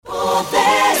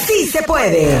Sí se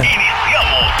puede.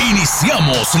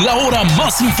 Iniciamos la hora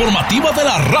más informativa de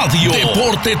la radio.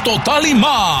 Deporte Total y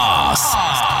Más.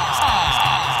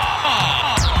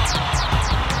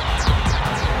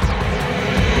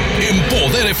 En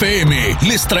Poder FM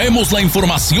les traemos la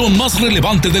información más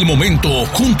relevante del momento,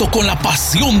 junto con la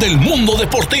pasión del mundo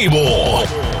deportivo.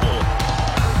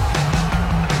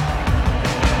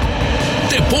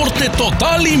 Deporte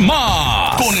Total y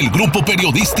Más, con el grupo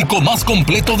periodístico más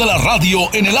completo de la radio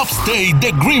en el upstate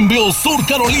de Greenville, Sur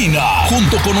Carolina,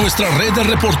 junto con nuestra red de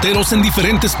reporteros en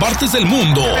diferentes partes del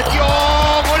mundo.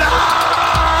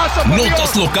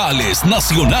 Notas locales,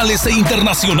 nacionales e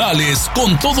internacionales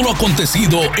con todo lo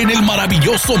acontecido en el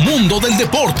maravilloso mundo del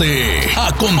deporte.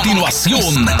 A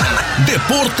continuación,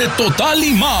 Deporte Total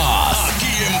y Más, aquí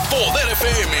en Poder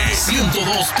FM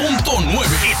 102.9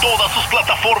 y todas sus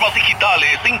plataformas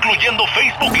digitales, incluyendo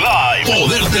Facebook Live,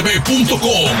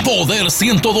 podertv.com,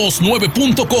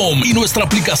 poder1029.com y nuestra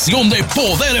aplicación de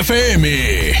Poder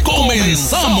FM.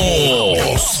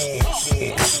 ¡Comenzamos!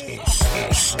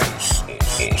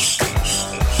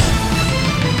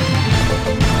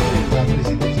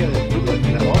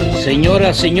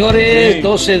 Señoras, señores,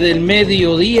 12 del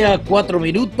mediodía, 4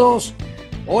 minutos.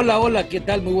 Hola, ¿qué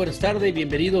tal? Muy buenas tardes,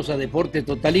 bienvenidos a Deporte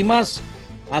Total y Más,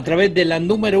 a través de la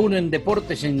número 1 en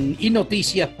deportes y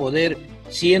noticias, Poder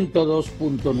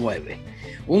 102.9.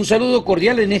 Un saludo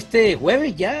cordial en este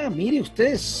jueves, ya, mire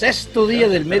usted, sexto día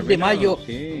del mes de mayo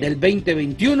del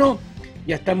 2021.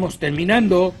 Ya estamos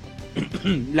terminando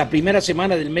la primera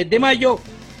semana del mes de mayo.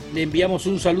 Le enviamos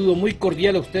un saludo muy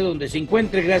cordial a usted donde se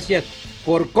encuentre. Gracias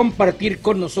por compartir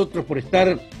con nosotros, por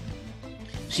estar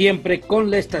siempre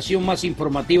con la estación más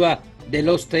informativa del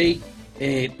State,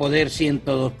 Poder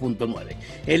 102.9.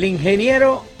 El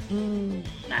ingeniero,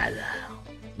 nada.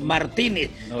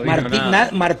 Martínez,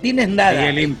 Martínez nada.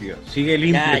 Sigue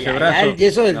limpio ese brazo. Y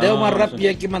eso del dedo más rápido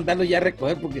hay que mandarlo ya a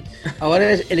recoger, porque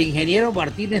ahora es el ingeniero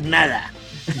Martínez nada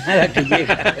que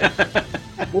llega.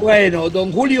 Bueno,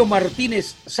 don Julio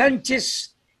Martínez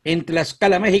Sánchez, en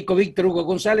Tlaxcala, México, Víctor Hugo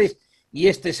González y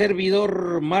este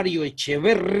servidor Mario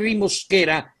Echeverry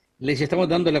Mosquera, les estamos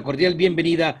dando la cordial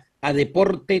bienvenida a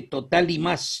Deporte Total y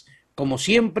Más. Como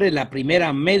siempre, la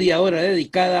primera media hora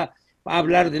dedicada a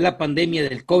hablar de la pandemia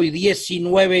del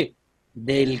COVID-19,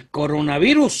 del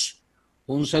coronavirus.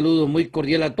 Un saludo muy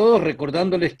cordial a todos,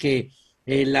 recordándoles que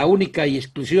la única y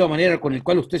exclusiva manera con la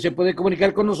cual usted se puede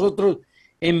comunicar con nosotros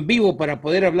en vivo para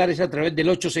poder hablar es a través del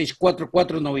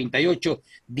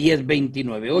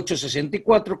 864-498-1029,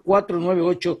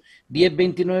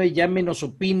 864-498-1029. Llámenos,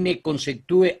 opine,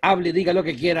 conceptúe, hable, diga lo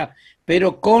que quiera,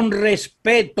 pero con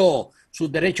respeto.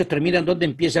 Sus derechos terminan donde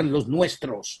empiezan los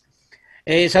nuestros.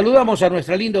 Saludamos a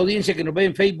nuestra linda audiencia que nos ve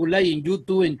en Facebook Live, en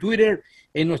YouTube, en Twitter,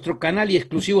 en nuestro canal y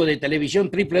exclusivo de televisión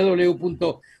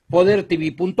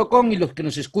www.podertv.com y los que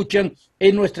nos escuchan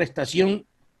en nuestra estación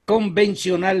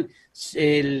convencional,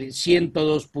 el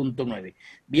 102.9.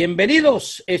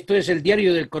 Bienvenidos, esto es el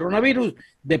diario del coronavirus,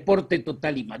 Deporte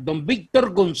Total y Más. Don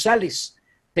Víctor González,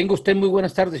 tenga usted muy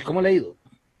buenas tardes, ¿cómo le ha ido?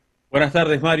 Buenas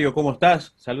tardes, Mario, ¿cómo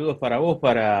estás? Saludos para vos,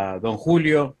 para don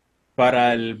Julio,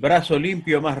 para el brazo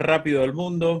limpio más rápido del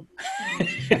mundo.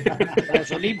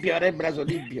 Brazo limpio, ahora es brazo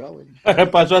limpio. Bueno. Ahora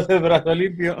pasó a ser brazo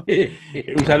limpio.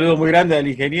 Un saludo muy grande al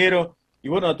ingeniero. Y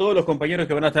bueno, a todos los compañeros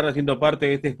que van a estar haciendo parte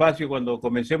de este espacio cuando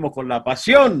comencemos con la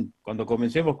pasión, cuando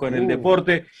comencemos con el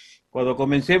deporte, cuando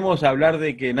comencemos a hablar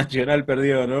de que Nacional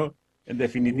perdió, ¿no? En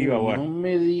definitiva, bueno. No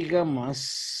me diga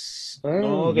más.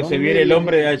 No, que se viene el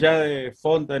hombre de allá de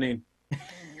Fontaine.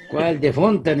 ¿Cuál? De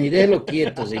Fontaine, déjelo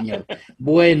quieto, señor.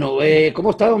 Bueno, ¿cómo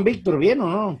está don Víctor? ¿Bien o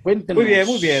no? Cuéntenos. Muy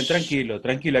bien, tranquilo.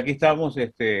 Aquí estamos,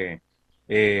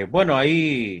 bueno,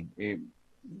 ahí...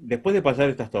 después de pasar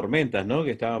estas tormentas, ¿no?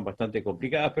 Que estaban bastante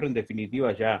complicadas, pero en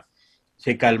definitiva ya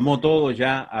se calmó todo,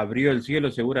 ya abrió el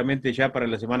cielo, seguramente ya para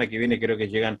la semana que viene creo que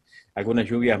llegan algunas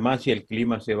lluvias más y el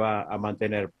clima se va a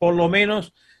mantener, por lo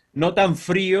menos no tan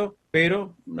frío,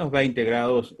 pero unos 20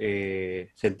 grados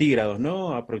centígrados,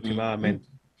 ¿no? Aproximadamente.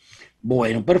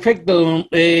 Bueno, perfecto.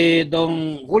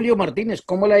 Don Julio Martínez,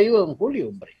 ¿cómo le ha ido, don Julio,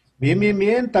 hombre?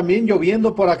 Bien, también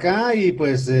lloviendo por acá y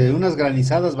pues unas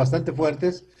granizadas bastante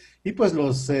fuertes. Y pues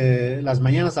las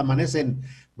mañanas amanecen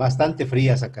bastante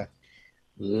frías acá.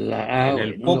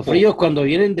 Los fríos cuando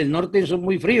vienen del norte son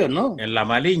muy fríos, ¿no? En la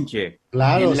Malinche.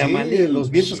 Claro, sí, los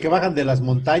vientos que bajan de las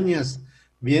montañas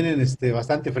vienen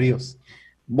bastante fríos.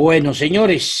 Bueno,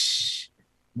 señores,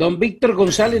 don Víctor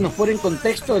González nos pone en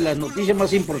contexto de las noticias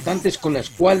más importantes con las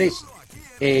cuales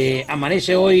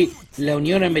amanece hoy la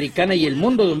Unión Americana y el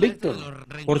mundo, don Víctor?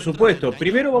 Por supuesto.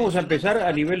 Primero vamos a empezar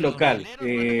a nivel local,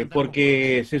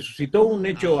 porque se suscitó un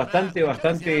hecho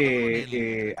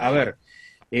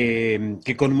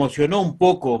que conmocionó un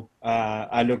poco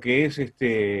a lo que es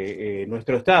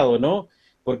nuestro estado, ¿no?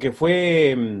 Porque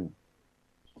fue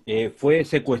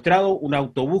secuestrado un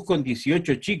autobús con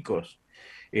 18 chicos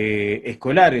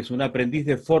escolares. Un aprendiz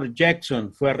de Fort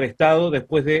Jackson fue arrestado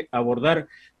después de abordar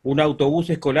un autobús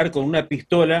escolar con una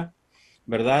pistola,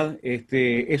 ¿verdad?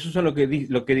 Eso es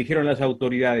lo que dijeron las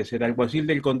autoridades. El alguacil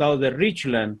del condado de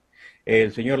Richland,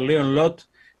 el señor Leon Lott,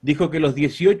 dijo que los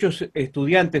 18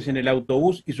 estudiantes en el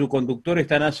autobús y su conductor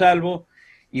están a salvo,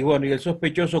 y bueno, y el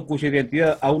sospechoso, cuya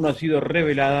identidad aún no ha sido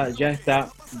revelada, ya está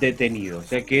detenido. O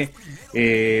sea que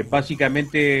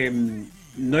básicamente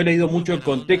no he leído mucho el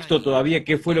contexto todavía,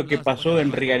 qué fue lo que pasó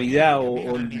en realidad,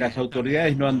 o las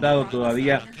autoridades no han dado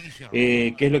todavía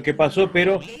qué es lo que pasó,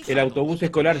 pero el autobús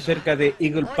escolar cerca de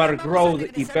Eagle Park Road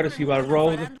y Percival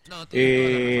Road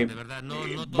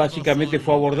básicamente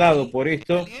fue abordado por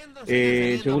esto.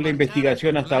 Según la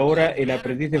investigación hasta ahora, el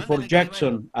aprendiz de Fort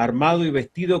Jackson, armado y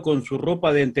vestido con su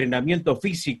ropa de entrenamiento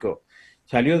físico,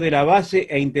 salió de la base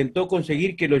e intentó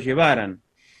conseguir que lo llevaran.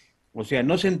 O sea,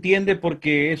 no se entiende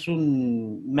porque es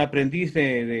un aprendiz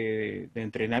de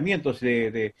entrenamientos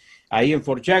ahí en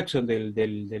Fort Jackson,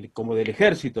 como del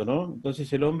ejército, ¿no?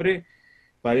 Entonces el hombre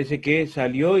parece que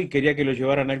salió y quería que lo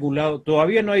llevaran a algún lado.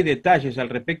 Todavía no hay detalles al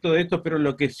respecto de esto, pero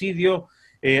lo que sí dio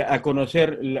a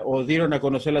conocer, o dieron a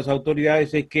conocer las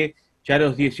autoridades, es que ya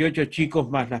los 18 chicos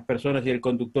más las personas y el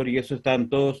conductor y eso están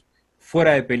todos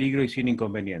fuera de peligro y sin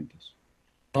inconvenientes.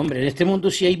 Hombre, en este mundo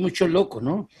sí hay mucho loco,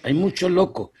 ¿no? Hay mucho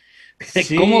loco.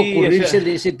 Sí, ¿Cómo ocurrirse o sea,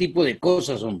 de ese tipo de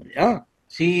cosas, hombre? ¿Ah?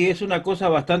 sí, es una cosa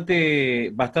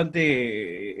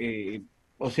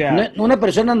o sea, Una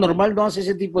persona normal no hace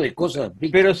ese tipo de cosas,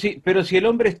 Víctor. pero si el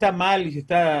hombre está mal y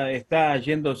está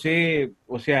yéndose,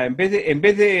 o sea, en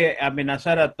vez de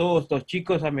amenazar a todos estos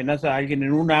chicos, amenaza a alguien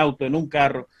en un auto, en un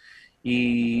carro,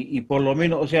 y por lo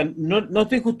menos, o sea, no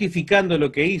estoy justificando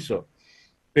lo que hizo,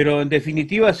 pero en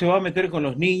definitiva se va a meter con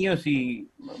los niños y,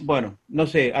 bueno, no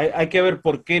sé, hay que ver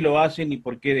por qué lo hacen y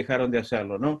por qué dejaron de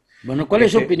hacerlo, ¿no? Bueno, ¿cuál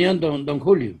es su Este, opinión, don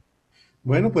Julio?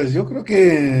 Bueno, pues yo creo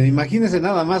que, imagínese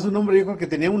nada más, un hombre yo creo que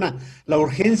tenía la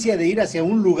urgencia de ir hacia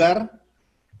un lugar,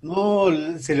 no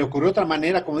se le ocurrió otra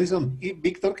manera, como dice don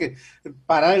Víctor, que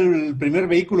parar el primer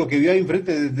vehículo que vio ahí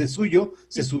enfrente de suyo,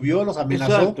 se subió, los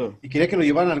amenazó exacto. y quería que lo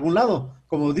llevaran a algún lado.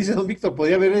 Como dice don Víctor,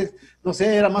 podía haber, no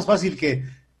sé, era más fácil que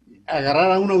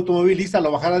agarrar a un automovilista,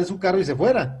 lo bajara de su carro y se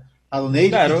fuera, a donde él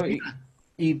Claro, quisiera.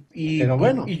 y, y, Pero y,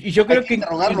 bueno, y yo hay creo que que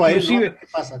interrogarlo a él, ¿no? A ver inclusive, qué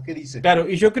pasa, qué dice. claro,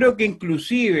 y yo creo que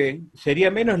inclusive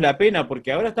sería menos la pena,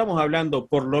 porque ahora estamos hablando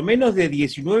por lo menos de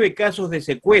 19 casos de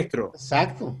secuestro,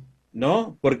 Exacto.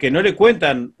 ¿no? Porque no le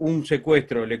cuentan un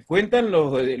secuestro, le cuentan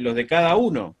los de cada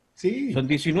uno. Sí, Son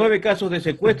 19 casos de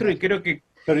secuestro y creo que...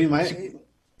 pero sí,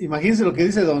 imagínense lo que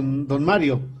dice don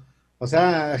Mario. O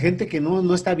sea, gente que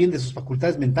no está bien de sus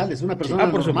facultades mentales. Una Sí.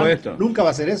 persona por normal supuesto. nunca va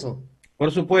a hacer eso. Por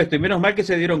supuesto, y menos mal que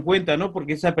se dieron cuenta, ¿no?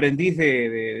 Porque ese aprendiz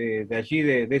de allí,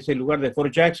 de ese lugar de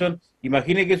Fort Jackson,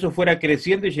 imagine que eso fuera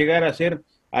creciendo y llegara a ser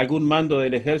algún mando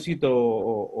del ejército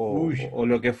Uy, o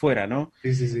lo que fuera, ¿no?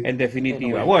 sí, sí, sí. En Bueno,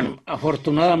 definitiva. bueno, Bueno,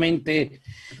 afortunadamente,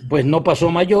 pues no pasó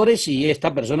mayores y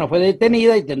esta persona fue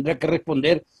detenida y tendrá que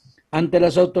responder ante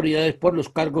las autoridades por los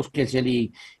cargos que se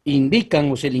le indican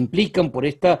o se le implican por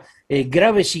esta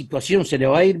grave situación. Se le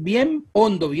va a ir bien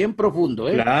hondo, bien profundo,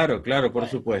 ¿eh? claro, claro, por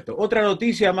supuesto. Otra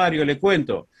noticia, Mario, le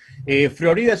cuento.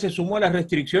 Florida se sumó a las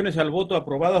restricciones al voto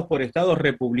aprobadas por estados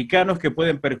republicanos que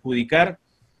pueden perjudicar,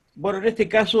 bueno, en este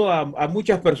caso a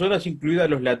muchas personas, incluidas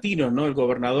los latinos, ¿no? El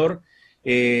gobernador,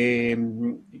 eh,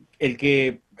 el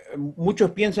que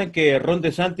muchos piensan que Ron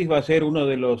DeSantis va a ser uno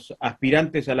de los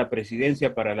aspirantes a la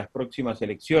presidencia para las próximas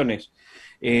elecciones.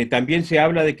 También se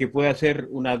habla de que puede hacer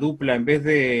una dupla, en vez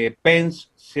de Pence,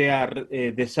 sea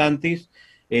DeSantis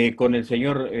con el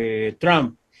señor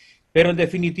Trump. Pero en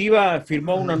definitiva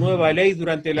firmó una nueva ley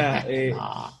durante la...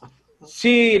 No.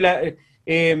 sí,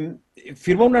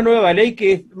 firmó una nueva ley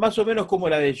que es más o menos como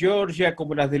la de Georgia,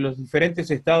 como las de los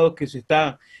diferentes estados que se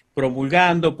está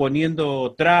promulgando,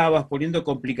 poniendo trabas, poniendo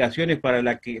complicaciones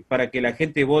para que la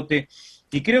gente vote.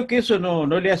 Y creo que eso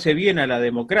no le hace bien a la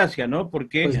democracia, ¿no?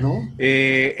 Porque Pues no.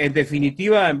 en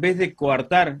definitiva, en vez de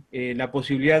coartar la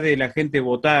posibilidad de la gente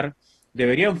votar,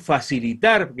 deberían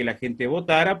facilitar que la gente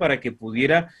votara para que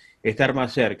pudiera estar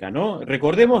más cerca, ¿no?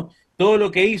 Recordemos todo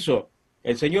lo que hizo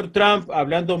el señor Trump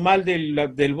hablando mal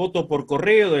del voto por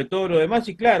correo, de todo lo demás,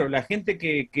 y claro, la gente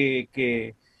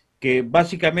que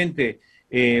básicamente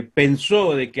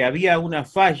pensó de que había una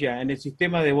falla en el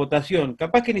sistema de votación,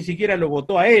 capaz que ni siquiera lo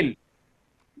votó a él.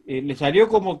 Le salió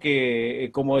como que,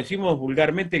 como decimos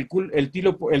vulgarmente, el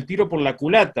tiro por la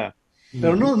culata.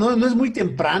 Pero no es muy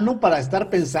temprano para estar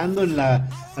pensando en la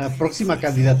próxima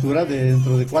candidatura de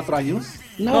dentro de 4 años.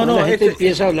 No, la gente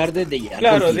empieza a hablar desde ya.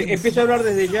 Claro, empieza a hablar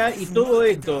desde ya, y todo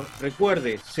esto,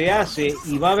 recuerde, se hace,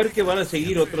 y va a ver que van a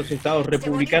seguir otros estados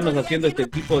republicanos haciendo este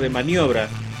tipo de maniobras,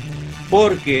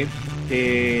 porque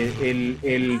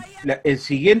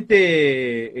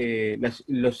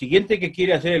lo siguiente que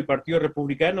quiere hacer el Partido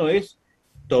Republicano es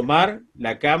tomar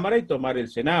la Cámara y tomar el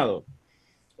Senado.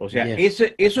 O sea, eso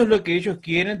es lo que ellos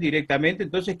quieren directamente.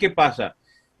 Entonces, ¿qué pasa?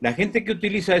 La gente que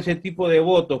utiliza ese tipo de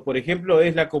votos, por ejemplo,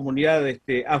 es la comunidad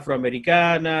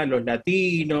afroamericana, los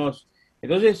latinos.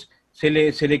 Entonces, se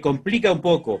le complica un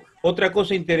poco. Otra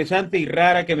cosa interesante y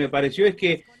rara que me pareció es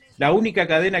que la única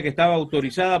cadena que estaba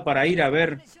autorizada para ir a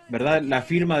ver, ¿verdad?, la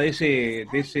firma de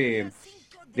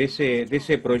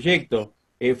ese proyecto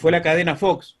fue la cadena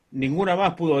Fox. Ninguna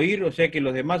más pudo ir, o sea que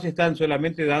los demás están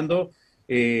solamente dando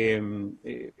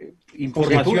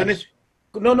informaciones.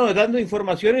 Dando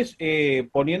informaciones,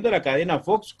 poniendo la cadena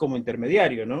Fox como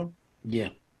intermediario, ¿no?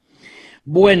 Ya.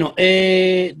 Bueno,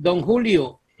 don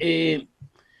Julio,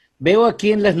 veo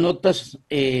aquí en las notas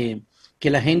que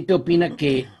la gente opina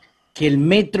que el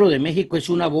metro de México es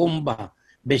una bomba.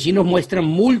 Vecinos muestran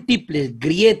múltiples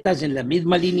grietas en la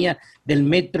misma línea del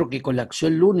metro que colapsó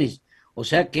el lunes. O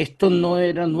sea que esto no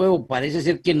era nuevo. Parece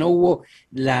ser que no hubo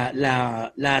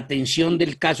la atención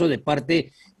del caso de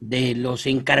parte de los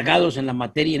encargados en la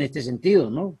materia en este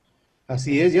sentido, ¿no?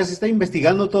 Así es, ya se está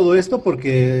investigando todo esto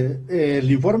porque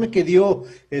el informe que dio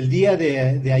el día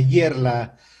de ayer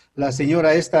la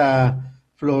señora esta,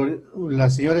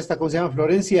 ¿cómo se llama?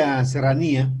 Florencia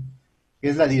Serranía, que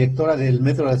es la directora del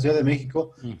Metro de la Ciudad de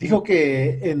México, dijo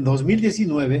que en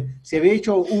 2019 se había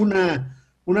hecho una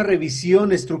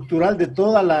revisión estructural de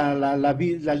toda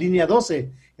la línea 12.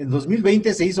 En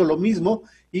 2020 se hizo lo mismo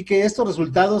y que estos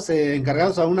resultados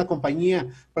encargados a una compañía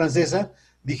francesa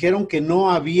dijeron que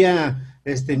no había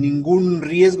ningún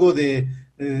riesgo de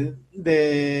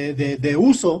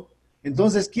uso.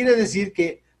 Entonces quiere decir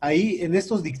que ahí en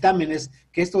estos dictámenes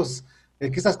que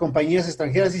estas compañías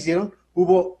extranjeras hicieron,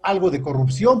 hubo algo de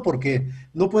corrupción, porque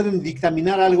no pueden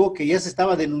dictaminar algo que ya se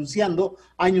estaba denunciando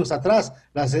años atrás.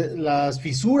 Las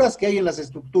fisuras que hay en las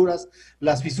estructuras,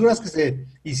 las fisuras que se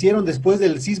hicieron después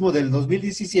del sismo del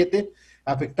 2017,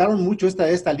 afectaron mucho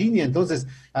esta línea. Entonces,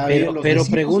 pero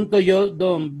pregunto yo,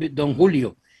 don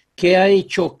Julio,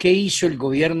 qué hizo el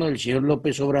gobierno del señor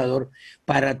López Obrador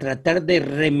para tratar de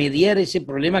remediar ese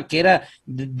problema que era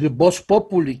de voz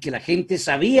populi, que la gente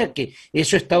sabía que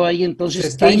eso estaba ahí?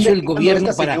 Entonces, ¿qué hizo el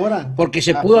gobierno porque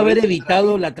se pudo haber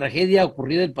evitado la tragedia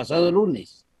ocurrida el pasado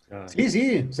lunes?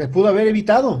 Sí, se pudo haber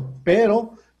evitado,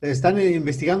 pero están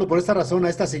investigando por esta razón a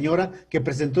esta señora que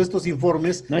presentó estos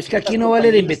informes. No, es que aquí no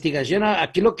vale la investigación,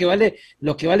 aquí lo que vale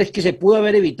es que se pudo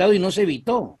haber evitado y no se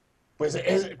evitó. Pues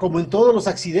es como en todos los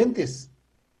accidentes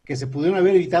que se pudieron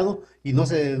haber evitado y no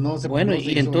se Bueno,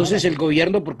 y entonces el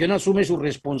gobierno, ¿por qué no asume su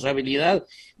responsabilidad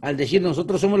al decir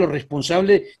nosotros somos los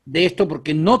responsables de esto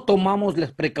porque no tomamos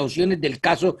las precauciones del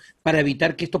caso para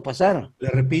evitar que esto pasara? Le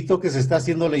repito que se está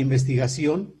haciendo la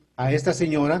investigación a esta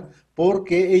señora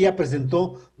porque ella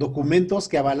presentó documentos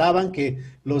que avalaban que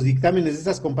los dictámenes de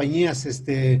estas compañías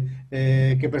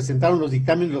que presentaron los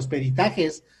dictámenes, los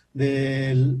peritajes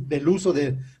del uso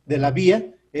de la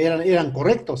vía eran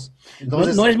correctos.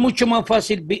 Entonces, no es mucho más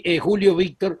fácil, Julio,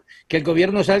 Víctor, que el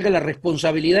gobierno salga, la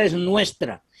responsabilidad es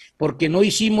nuestra, porque no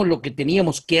hicimos lo que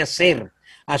teníamos que hacer.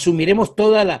 Asumiremos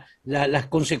todas las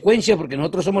consecuencias porque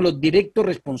nosotros somos los directos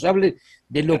responsables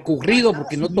de lo ocurrido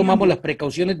porque no tomamos las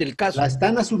precauciones del caso. La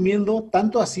están asumiendo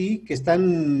tanto así que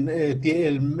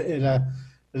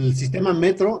el sistema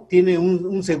Metro tiene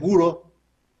un seguro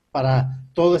para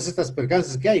todas estas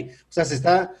percances que hay. O sea, se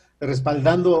está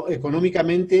respaldando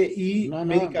económicamente y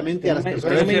médicamente a las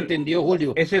personas. No me entendió,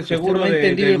 Julio. Es el seguro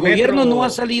el gobierno no ha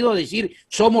salido a decir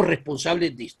somos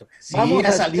responsables de esto. Sí, vamos a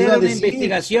hacer una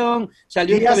investigación,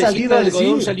 salió el cabecita del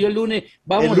algodón, salió el lunes,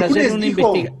 vamos a hacer una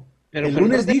investigación. Pero el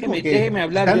lunes dijo que déjeme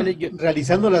hablar, están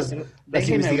realizando las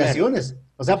investigaciones. Hablar.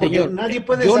 O sea, porque Señor, nadie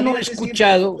puede yo no he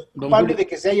escuchado, culpable de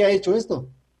que se haya hecho esto.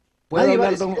 ¿Puedo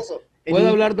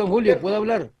hablar, don Julio? ¿Puedo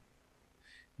hablar?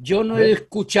 Yo no he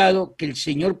escuchado que el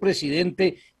señor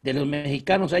presidente de los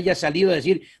mexicanos haya salido a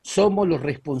decir somos los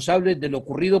responsables de lo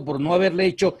ocurrido por no haberle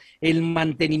hecho el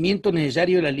mantenimiento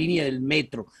necesario de la línea del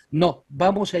metro. No,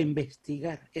 vamos a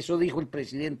investigar. Eso dijo el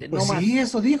presidente. Pues no sí, más.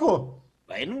 eso dijo.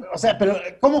 Bueno. O sea, pero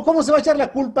 ¿cómo se va a echar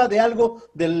la culpa de algo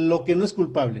de lo que no es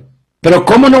culpable? Pero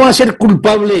 ¿cómo no va a ser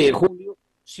culpable, Julio,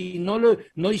 si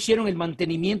no hicieron el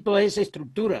mantenimiento a esa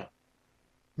estructura?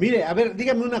 Mire, a ver,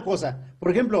 dígame una cosa. Por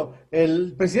ejemplo,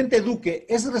 ¿el presidente Duque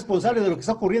es responsable de lo que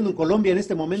está ocurriendo en Colombia en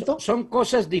este momento? Son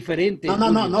cosas diferentes.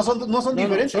 No son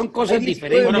diferentes. Son cosas Hay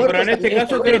 19 diferentes. Bueno, pero en muertos este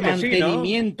caso Esto creo de que sí, ¿no?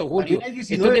 mantenimiento, Julio. También hay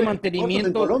Esto 19 de muertos en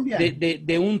mantenimiento Colombia.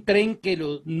 de un tren que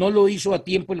no lo hizo a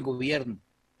tiempo el gobierno.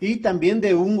 Y también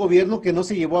de un gobierno que no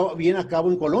se llevó bien a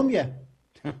cabo en Colombia.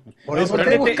 Por No, eso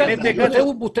pero Usted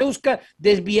busca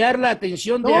desviar la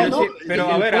atención No, no, pero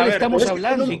del a ver, cual estamos es que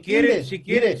hablando. no si quiere, entiende. si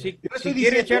quiere, Mire, si, yo le si estoy quiere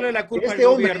diciendo echarle la que culpa al este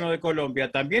hombre, gobierno de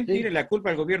Colombia, también Sí. tiene la culpa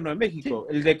al gobierno de México.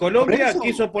 Sí. El de por Colombia eso,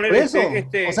 quiso poner por eso,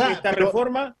 o sea, esta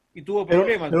reforma y tuvo pero,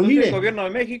 problemas. pero Entonces el mire, gobierno de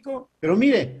México, pero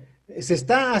mire, se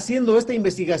está haciendo esta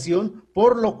investigación,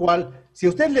 por lo cual, si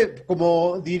usted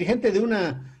como dirigente de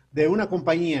una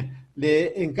compañía,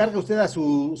 le encarga usted a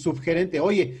su subgerente,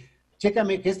 oye,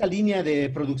 chécame que esta línea de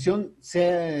producción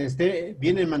esté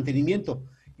bien en mantenimiento.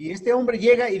 Y este hombre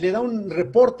llega y le da un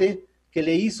reporte que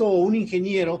le hizo un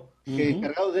ingeniero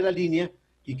encargado de la línea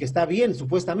y que está bien,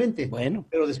 supuestamente. Bueno,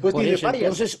 Pero después por tiene eso, fallas.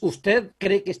 entonces usted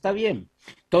cree que está bien.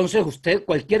 Entonces usted,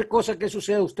 cualquier cosa que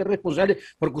suceda, usted es responsable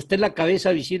porque usted es la cabeza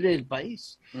visible del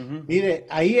país. Mire,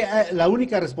 ahí la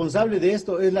única responsable de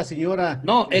esto es la señora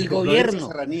No, el Florencia gobierno,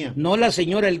 Serranía. no la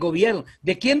señora, el gobierno.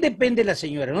 ¿De quién depende la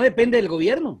señora? No depende del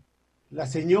gobierno. La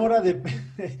señora de...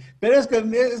 Pero es que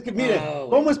mire, Bueno.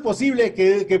 ¿cómo es posible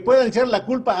que puedan echar la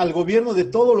culpa al gobierno de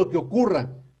todo lo que ocurra?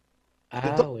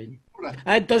 Bueno.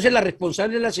 Entonces la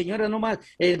responsable es la señora nomás.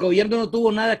 El gobierno no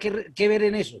tuvo nada que ver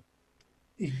en eso.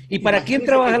 ¿Y para quién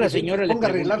trabaja la señora? Ponga a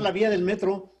arreglar la vía del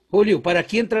metro Julio, ¿para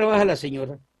quién trabaja la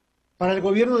señora? para el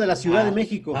gobierno de la Ciudad de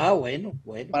México. Bueno.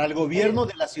 Para el gobierno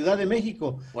de la Ciudad de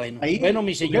México. Bueno, Ahí,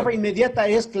 mi su señor. jefa inmediata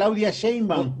es Claudia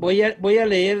Sheinbaum. Voy a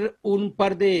leer un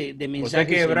par de mensajes. O sea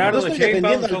que No Ebrardo estoy Sheinbaum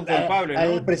defendiendo son culpables,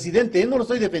 al ¿no? presidente, no lo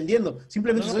estoy defendiendo,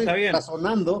 simplemente No, está estoy bien.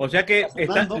 razonando. O sea que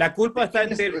la culpa está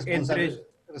quién es entre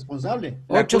responsable.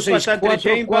 La culpa está entre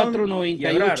Sheinbaum y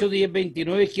Ebrard.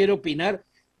 864-498-1029. Quiero opinar.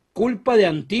 Culpa de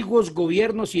antiguos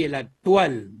gobiernos y el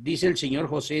actual, dice el señor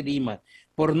José Dimas,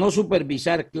 por no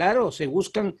supervisar. Claro, se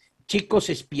buscan chicos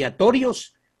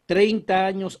expiatorios 30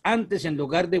 años antes en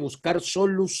lugar de buscar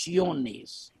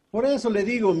soluciones. Por eso le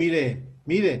digo, mire.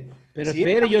 Pero si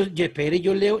espere,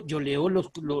 yo leo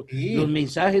Sí, los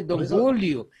mensajes, don por eso,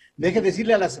 Julio. deje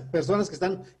decirle a las personas que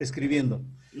están escribiendo.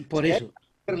 Por Si a eso.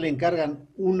 él le encargan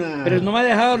una... Pero no me ha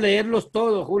dejado leerlos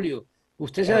todos, Julio.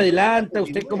 Usted se adelanta,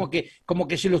 usted continúe. como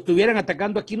que si lo estuvieran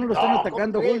atacando. Aquí no lo están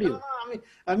atacando, ¿cómo cree? Julio.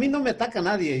 A mí no me ataca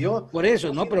nadie. Por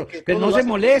eso, no, pero todo no lo se hace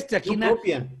moleste, por aquí decisión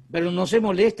propia. pero no se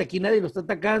moleste, aquí nadie lo está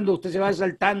atacando, usted se va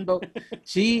saltando,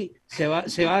 sí, se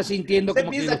va sintiendo Usted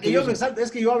como piensa lo que yo me tuviese. salto, es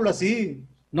que yo hablo así.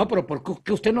 No, pero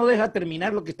porque usted no deja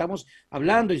terminar lo que estamos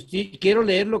hablando, y sí, quiero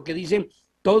leer lo que dicen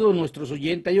todos nuestros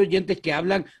oyentes, hay oyentes que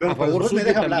hablan Pero a favor después me suyo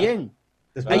deja hablar. también.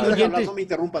 Después Hay me deja hablar, oyentes, no me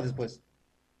interrumpa después.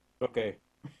 Ok.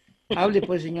 hable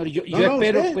pues señor, yo No,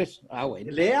 espero usted. pues,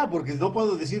 bueno. Lea, porque no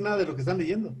puedo decir nada de lo que están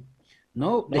leyendo.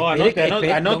 No, No,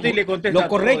 espere, anote y le contesta Lo todo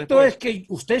correcto después. es que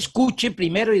usted escuche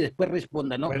primero y después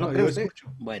responda, ¿no? Bueno, ¿No cree yo usted?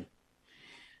 escucho. Bueno.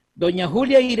 Doña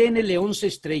Julia Irene León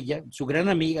Estrella, su gran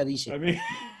amiga, dice, A mí-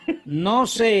 no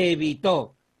se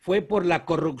evitó, fue por la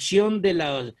corrupción de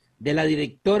la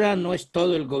directora, no es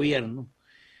todo el gobierno.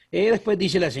 Después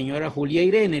dice la señora Julia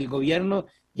Irene, el gobierno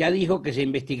ya dijo que se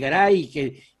investigará y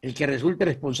que el que resulte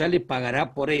responsable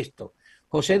pagará por esto.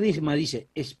 José Disma dice,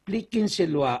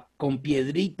 explíquenselo con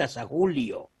piedritas a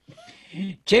Julio.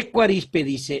 Checo Arispe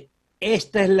dice,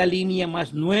 esta es la línea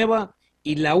más nueva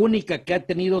y la única que ha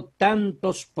tenido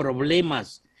tantos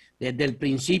problemas desde el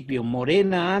principio.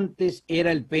 Morena antes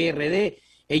era el PRD,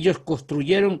 ellos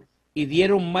construyeron y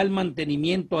dieron mal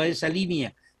mantenimiento a esa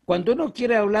línea. Cuando uno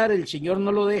quiere hablar, el señor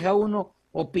no lo deja a uno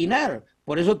opinar,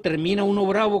 por eso termina uno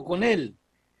bravo con él.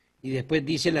 Y después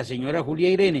dice la señora Julia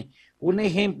Irene, un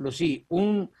ejemplo, sí,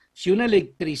 si un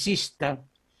electricista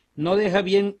no deja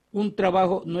bien un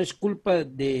trabajo, no es culpa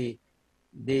de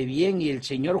bien, y el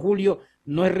señor Julio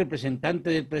no es representante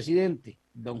del presidente.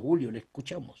 Don Julio, le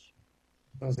escuchamos.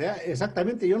 O sea,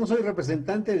 exactamente, yo no soy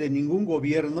representante de ningún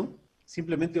gobierno,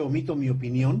 simplemente omito mi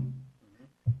opinión,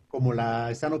 como la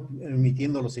están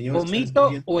emitiendo los señores. ¿Omito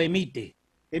o emite?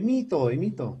 Emito.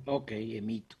 Ok,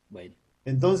 emito, bueno.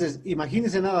 Entonces,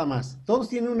 imagínense nada más, todos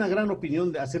tienen una gran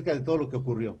opinión acerca de todo lo que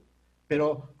ocurrió,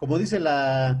 pero como dice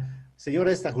la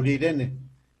señora esta, Julia Irene,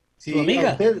 ¿Tu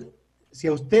amiga? si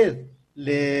a usted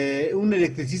un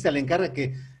electricista le encarga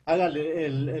que haga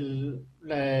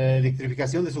la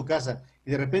electrificación de su casa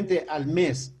y de repente al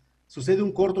mes sucede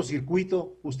un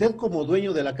cortocircuito, ¿usted como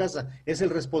dueño de la casa es el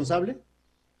responsable?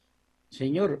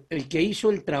 Señor, el que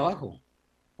hizo el trabajo.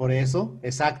 Por eso,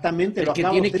 exactamente. El que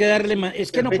tiene que darle más.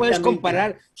 Es que no puedes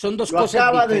comparar, son dos cosas diferentes.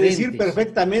 Lo acaba de diferentes. decir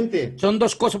perfectamente. Son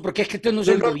dos cosas, porque es que este no es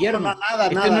el gobierno. Nada,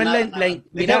 este nada, no nada, es nada.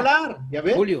 Mira, hablar, ¿ya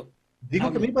ves? Julio. Digo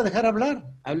hable. que me iba a dejar hablar.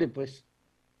 Hable, pues.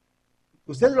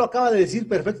 Usted lo acaba de decir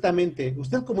perfectamente.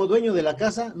 Usted como dueño de la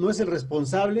casa no es el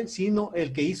responsable, sino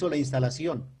el que hizo la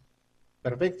instalación.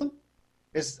 ¿Perfecto?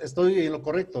 Estoy en lo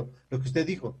correcto, lo que usted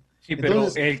dijo. Sí,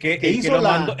 Entonces,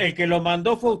 pero el que lo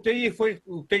mandó fue usted y fue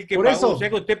usted el que por pagó. eso, O sea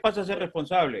que usted pasa a ser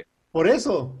responsable. Por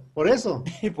eso. Por eso.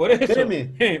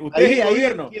 Espéreme. Usted es el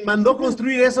gobierno. Quien mandó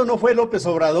construir eso no fue López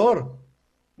Obrador.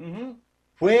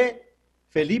 Fue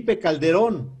Felipe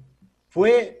Calderón.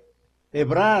 Fue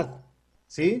Ebrard.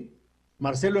 ¿Sí?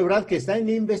 Marcelo Ebrard, que está en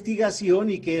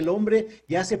investigación y que el hombre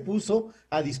ya se puso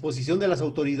a disposición de las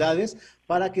autoridades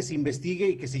para que se investigue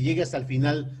y que se llegue hasta el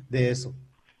final de eso.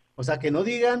 O sea, que no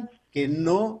digan que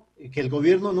el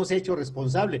gobierno no se ha hecho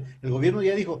responsable. El gobierno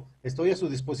ya dijo, estoy a su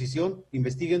disposición,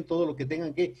 investiguen todo lo que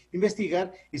tengan que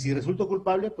investigar y si resulto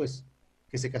culpable, pues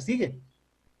que se castigue.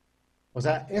 O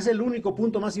sea, es el único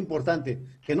punto más importante,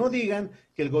 que no digan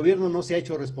que el gobierno no se ha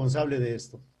hecho responsable de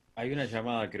esto. Hay una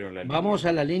llamada, creo, en la línea. Vamos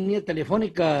a la línea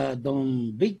telefónica,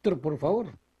 don Víctor, por favor.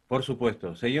 Por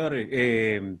supuesto. Señor,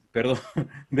 perdón,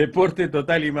 Deporte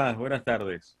Total y Más, buenas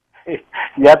tardes.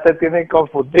 Ya te tienen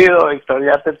confundido, Víctor,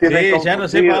 ya te tienen confundido. Sí, ya no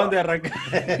sé para dónde arrancar.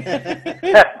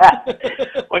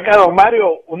 Oiga, don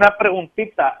Mario, una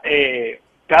preguntita.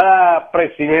 Cada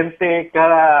presidente,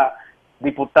 cada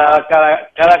diputada,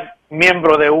 cada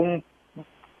miembro de un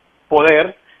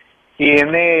poder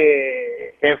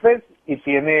tiene jefes y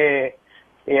tiene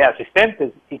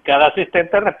asistentes, y cada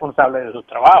asistente es responsable de su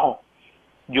trabajo.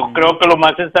 Yo creo que lo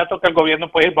más sensato es que el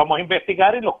gobierno, pues, vamos a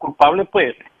investigar y los culpables,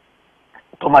 pues,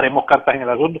 tomaremos cartas en el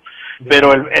asunto.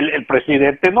 Pero el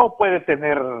presidente no puede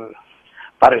tener,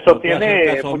 para eso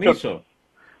tiene mucho...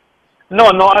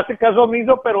 No hace caso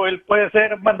omiso, pero él puede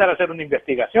mandar a hacer una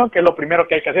investigación, que es lo primero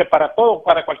que hay que hacer para todo,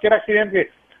 para cualquier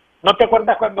accidente. ¿No te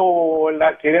acuerdas cuando el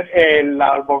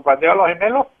bombardeo a los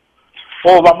gemelos?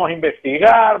 O vamos a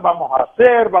investigar,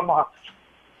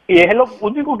 y es lo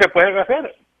único que pueden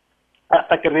hacer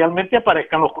hasta que realmente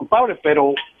aparezcan los culpables.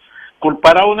 Pero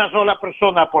culpar a una sola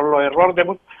persona por los errores de,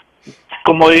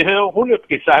 como dice don Julio,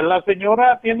 quizás la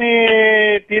señora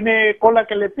tiene cola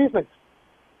que le pisen.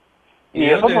 Y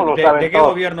eso no lo saben. ¿De qué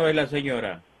gobierno es la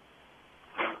señora?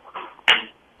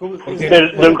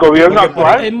 Del gobierno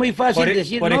actual. Es muy fácil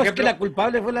decir, por no, ejemplo, es que la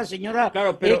culpable fue la señora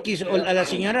X o a la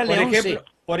señora Leonce.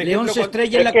 Por ejemplo, Leonce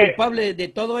Estrella es la culpable de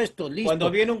todo esto, listo. Cuando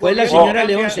viene un fue la gobierno, señora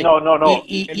Leonce. No.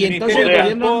 Y entonces el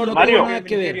gobierno no tuvo nada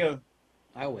que ver.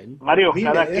 Ah, bueno. Mario, mire,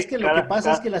 es que lo que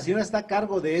pasa es que la señora está a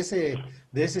cargo de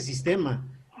ese sistema.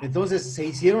 Entonces se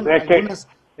hicieron algunas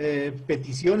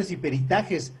peticiones y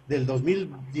peritajes del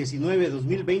 2019,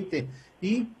 2020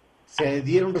 y se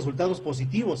dieron resultados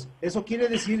positivos. Eso quiere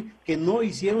decir que no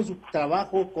hicieron su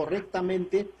trabajo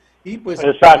correctamente y pues...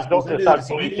 Exacto.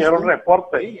 Hicieron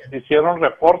reportes. Hay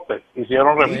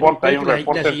un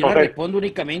reporte. La señora responde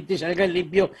únicamente y salga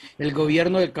limpio el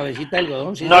gobierno del cabecita de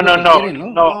algodón. Si No, van a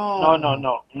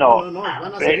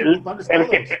ser culpables todos.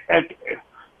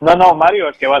 No, Mario,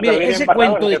 el que va a salir ese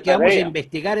cuento de que vamos a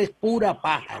investigar es pura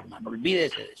paja, hermano,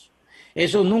 olvídese de eso.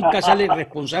 Eso nunca sale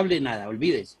responsable de nada,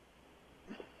 olvídese.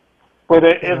 Pues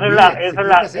ese es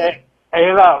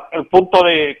el punto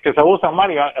de que se usa,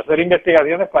 Mario, hacer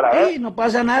investigaciones para ver. No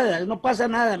pasa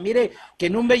nada. Mire, que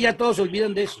en un mes ya todos se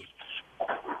olvidan de eso.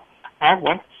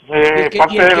 Bueno,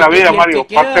 parte de la vida, Mario,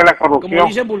 parte de la corrupción. Como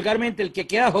dicen vulgarmente, el que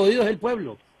queda jodido es el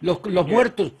pueblo. Los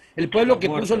muertos, el pueblo que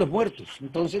puso los muertos.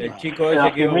 Entonces, el chico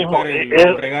ese que iba a buscar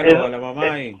el regalo a la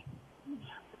mamá es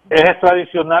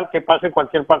tradicional que pase en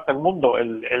cualquier parte del mundo.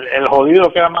 El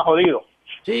jodido queda más jodido.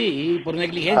 Sí, y por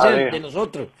negligencia de los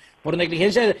otros, por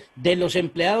negligencia de los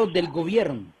empleados del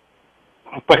gobierno.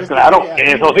 Pues claro,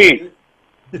 eso sí.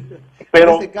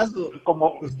 Pero en este caso,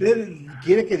 como usted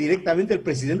quiere que directamente el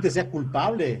presidente sea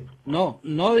culpable. No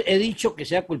he dicho que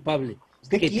sea culpable.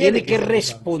 Usted que tiene que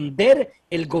responder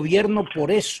el gobierno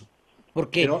por eso,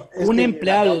 porque un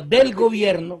empleado del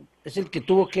gobierno es el que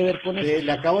tuvo que ver con eso.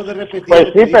 Le acabo de repetir. Pues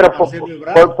sí,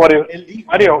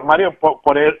 pero Mario,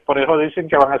 por eso dicen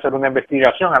que van a hacer una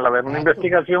investigación. Al haber una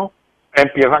investigación,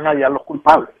 empiezan a hallar los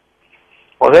culpables.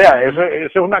 O sea, eso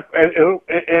es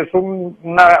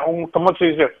 ¿cómo se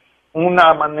dice?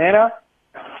 Una manera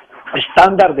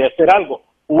estándar de hacer algo.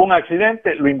 Hubo un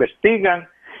accidente, lo investigan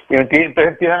y entonces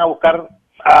empiezan a buscar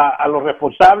a los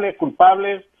responsables,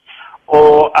 culpables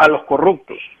o a los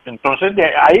corruptos. Entonces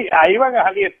ahí van a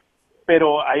salir,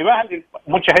 pero ahí va a salir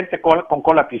mucha gente con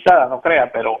cola pisada, no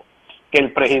crea, pero Que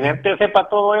el presidente sepa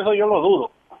todo eso, yo lo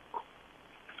dudo.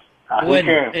 Así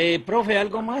Bueno, que, profe,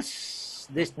 ¿algo más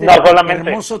de este no, solamente,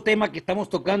 hermoso tema que estamos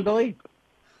tocando hoy?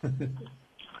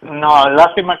 no,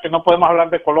 lástima que no podemos hablar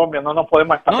de Colombia, no nos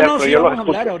podemos No, escapar, no, pero sí yo los vamos a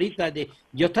hablar escucho. ahorita.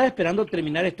 Yo estaba esperando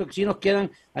terminar esto, que sí nos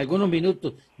quedan algunos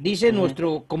minutos. Dice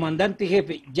nuestro comandante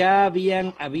jefe, ya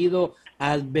habían habido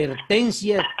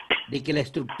advertencias de que la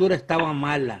estructura estaba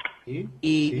mala Sí,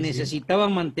 y sí, sí.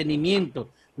 necesitaban mantenimiento.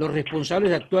 Los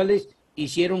responsables actuales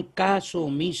hicieron caso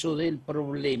omiso del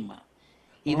problema.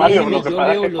 Y Mario, lo déjeme, que yo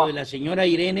pasa es leo que lo de la señora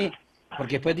Irene,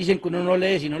 porque después dicen que uno no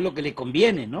lee sino lo que le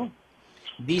conviene, ¿no?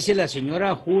 Dice la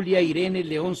señora Julia Irene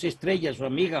León Estrella, su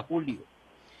amiga Julio.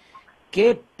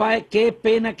 Qué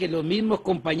pena que los mismos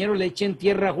compañeros le echen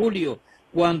tierra a Julio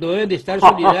cuando deben de estar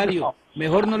solidarios.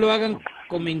 Mejor no lo hagan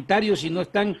comentarios si no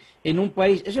están en un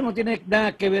país. Eso no tiene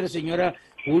nada que ver, señora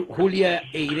Julia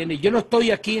e Irene. Yo no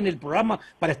estoy aquí en el programa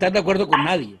para estar de acuerdo con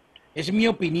nadie. Es mi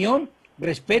opinión,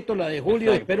 respeto la de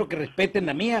Julio, Exacto. espero que respeten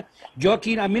la mía. Yo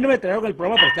aquí, a mí no me trajeron el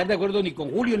programa para estar de acuerdo ni con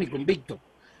Julio ni con Víctor.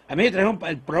 A mí me trajeron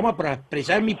el programa para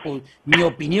expresar mi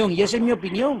opinión, y esa es mi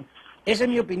opinión. Esa es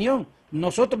mi opinión.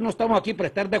 Nosotros no estamos aquí para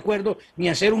estar de acuerdo, ni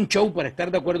hacer un show para estar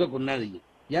de acuerdo con nadie.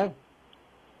 ¿Ya?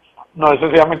 no, eso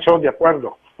se llama show de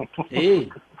acuerdo. Sí,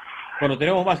 Bueno,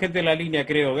 tenemos más gente en la línea,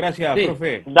 creo. Gracias, sí.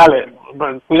 profe. Dale,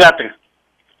 bueno, cuídate.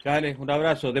 Dale, un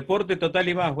abrazo. Deporte Total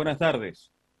y Más, buenas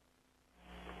tardes.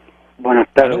 Buenas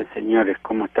tardes, ¿Aló? señores,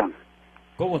 ¿cómo están?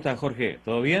 ¿Cómo estás, Jorge?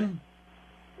 ¿Todo bien?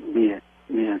 Bien,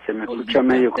 bien, se me escucha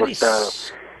medio cortado.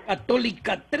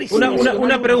 Católica 3.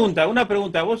 Una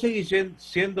pregunta. ¿Vos seguís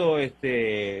siendo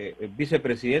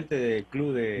vicepresidente del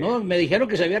club de... No, me dijeron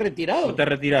que se había ¿O retirado. te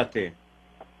retiraste?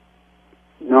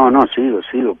 No,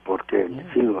 sigo, porque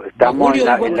sigo. Estamos Julio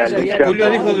en dijo la que se había lucha. Julio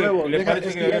retirado. dijo De nuevo, que le parece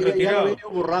es que que había ya lo retirado. veo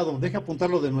borrado, deja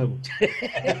apuntarlo de nuevo.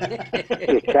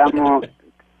 Estamos,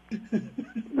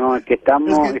 no, es que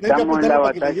estamos Deja en apuntarlo la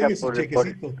para que le batalla llegue su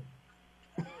chequecito.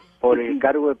 por el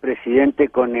cargo de presidente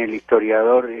con el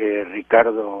historiador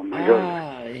Ricardo Mayor.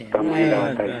 Bien. Estamos en la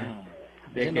batalla.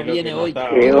 Ese Es no que lo viene que no hoy. está-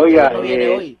 Digo que Oiga, no viene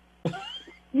hoy.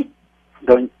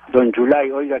 Don Yulay,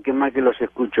 oiga, qué mal que los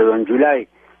escucho. Don Yulay,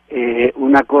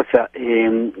 una cosa,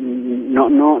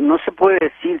 no se puede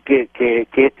decir que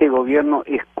este gobierno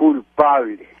es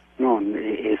culpable, no,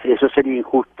 eso sería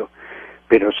injusto,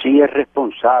 pero sí es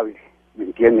responsable, ¿me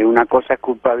entiende? Una cosa es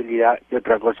culpabilidad y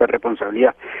otra cosa es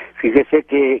responsabilidad. Fíjese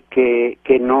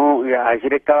que no,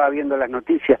 ayer estaba viendo las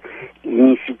noticias y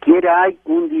ni siquiera hay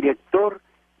un director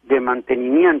de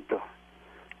mantenimiento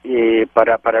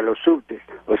para los subtes.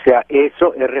 O sea,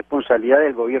 eso es responsabilidad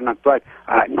del gobierno actual.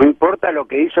 No importa lo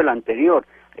que hizo el anterior,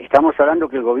 estamos hablando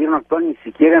que el gobierno actual ni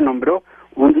siquiera nombró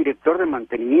un director de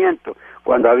mantenimiento,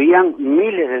 cuando habían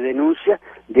miles de denuncias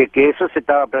de que eso se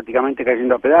estaba prácticamente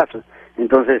cayendo a pedazos.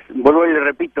 Entonces, vuelvo y le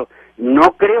repito,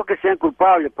 no creo que sean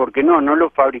culpables, porque no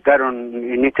lo fabricaron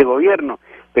en este gobierno,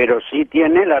 pero sí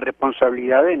tiene la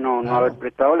responsabilidad de no haber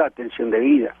prestado la atención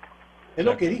debida. Es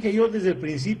lo que dije yo desde el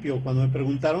principio, cuando me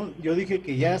preguntaron, yo dije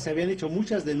que ya se habían hecho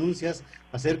muchas denuncias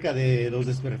acerca de los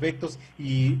desperfectos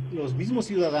y los mismos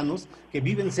ciudadanos que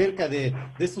viven cerca de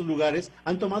estos lugares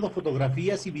han tomado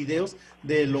fotografías y videos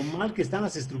de lo mal que están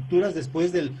las estructuras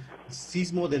después del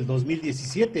sismo del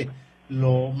 2017.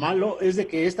 Lo malo es de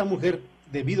que esta mujer,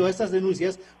 debido a estas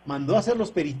denuncias, mandó a hacer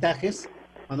los peritajes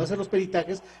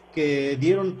que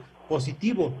dieron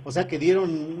positivo, o sea que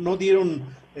no dieron,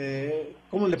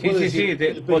 ¿cómo le puedo decir?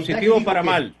 El positivo dijo para que-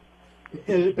 mal.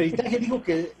 El peritaje dijo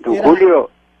que Don era Julio,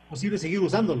 posible seguir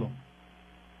usándolo.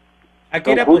 ¿A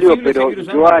qué don era Julio, posible pero seguir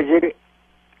usando?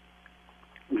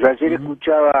 yo ayer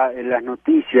escuchaba en las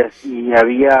noticias y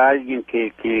había alguien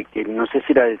que no sé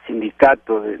si era del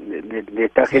sindicato de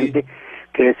esta Sí. gente,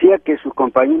 que decía que sus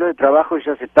compañeros de trabajo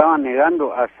ya se estaban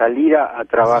negando a salir a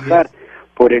trabajar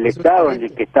por el Eso es estado en el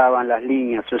correcto. que estaban las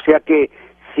líneas. O sea que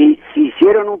si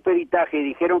hicieron un peritaje y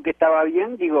dijeron que estaba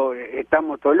bien, digo,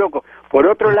 estamos todos locos. Por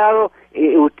otro lado,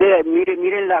 usted,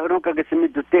 miren la bronca que se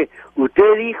mete usted. Usted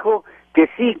dijo que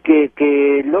sí,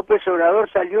 que López Obrador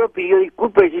salió, pidió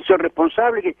disculpas y se hizo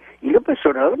responsable, y López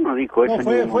Obrador no dijo eso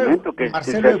No, en ningún momento, que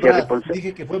Marcelo se hacía Ebrard. responsable.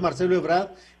 Dije que fue Marcelo Ebrard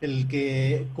el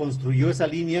que construyó esa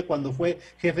línea cuando fue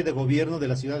jefe de gobierno de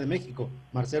la Ciudad de México.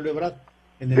 Marcelo Ebrard.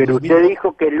 En el Pero 2002. usted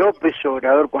dijo que López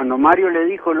Obrador, cuando Mario le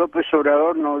dijo López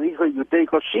Obrador no dijo, y usted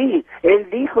dijo sí, él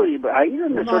dijo, y ahí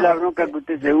donde No, son la bronca que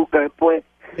usted se busca después.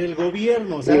 El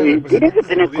gobierno, o sea, Tiene que representantes del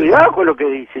tener gobierno. cuidado con lo que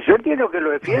dice. Yo entiendo que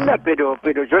lo defienda, pero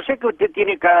yo sé que usted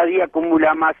tiene cada día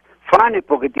acumula más fans,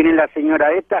 porque tiene la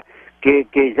señora esta que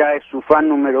ya es su fan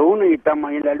número uno y estamos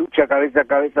ahí en la lucha cabeza a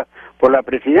cabeza por la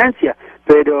presidencia.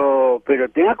 Pero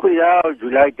tenga cuidado,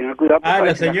 Yulay, tenga cuidado. porque a La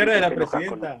veces señora de gente la se enoja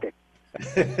con presidenta. usted.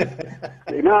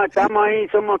 No, estamos ahí,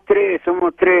 somos tres.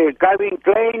 Calvin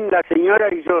Klein, la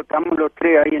señora y yo, estamos los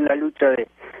tres ahí en la lucha de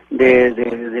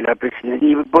la presidencia.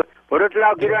 Y por otro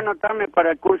lado, quiero anotarme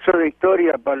para el curso de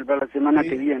historia para la semana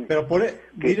que viene. Pero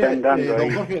mire,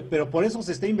 don Jorge, pero por eso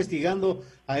se está investigando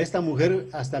a esta mujer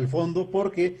hasta el fondo,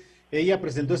 porque ella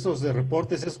presentó estos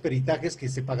reportes, esos peritajes que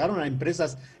se pagaron a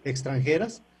empresas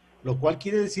extranjeras, lo cual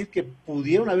quiere decir que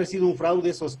pudieron haber sido un fraude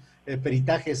esos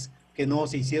peritajes que no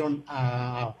se hicieron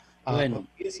a bueno,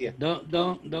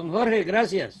 don Jorge,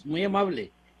 gracias, muy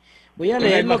amable. Voy a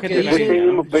leer lo que dice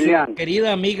su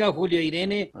querida amiga Julia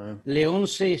Irene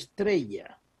Leonce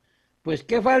Estrella. Pues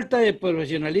qué falta de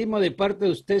profesionalismo de parte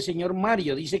de usted, señor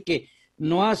Mario. Dice que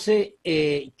no hace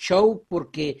show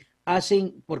porque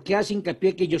hace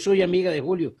hincapié que yo soy amiga de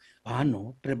Julio. Ah,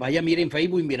 no, pero vaya, mire en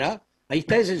Facebook y mira, ahí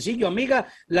está de sencillo, amiga,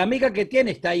 la amiga que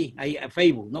tiene está ahí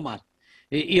Facebook, no más.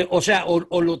 O sea,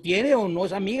 o lo tiene o no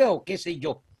es amiga o qué sé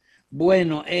yo.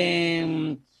 Bueno,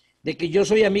 de que yo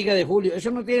soy amiga de Julio,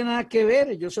 eso no tiene nada que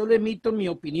ver, yo solo emito mi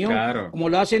opinión, claro, como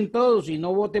lo hacen todos, y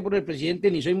no voté por el presidente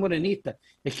ni soy morenista.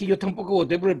 Es que yo tampoco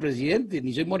voté por el presidente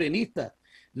ni soy morenista.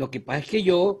 Lo que pasa es que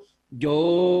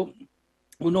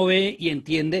uno ve y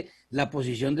entiende la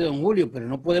posición de don Julio, pero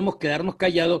no podemos quedarnos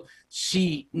callados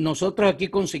si nosotros aquí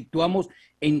conceptuamos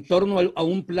en torno a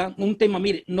un tema.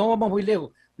 Mire, no vamos muy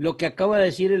lejos. Lo que acaba de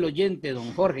decir el oyente,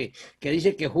 don Jorge, que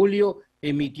dice que Julio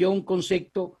emitió un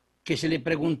concepto que se le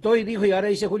preguntó y dijo, y ahora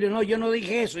dice Julio, no, yo no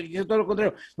dije eso, dije todo lo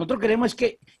contrario. Nosotros queremos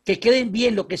que quede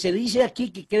bien, lo que se dice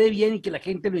aquí, que quede bien y que la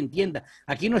gente lo entienda.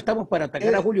 Aquí no estamos para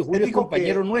atacar a Julio, Julio es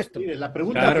compañero nuestro. Mire, la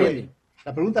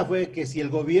pregunta fue que si el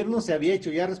gobierno se había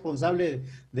hecho ya responsable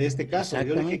de este caso.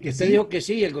 Yo dije que usted dijo que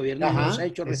sí, el gobierno no se ha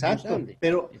hecho responsable.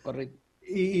 Pero,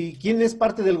 ¿y quién es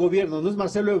parte del gobierno? ¿No es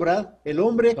Marcelo Ebrard, el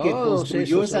hombre que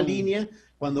construyó esa línea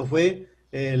cuando fue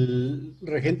el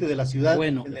regente de la ciudad?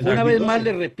 Bueno, una vez más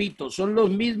le repito, son los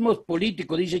mismos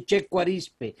políticos, dice Checo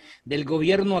Arispe, del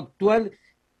gobierno actual,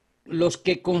 los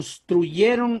que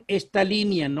construyeron esta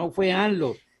línea. No fue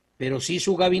ANLO, pero sí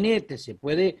su gabinete. Se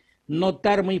puede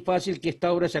notar muy fácil que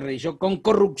esta obra se realizó con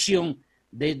corrupción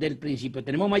desde el principio.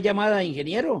 ¿Tenemos más llamadas,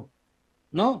 ingeniero?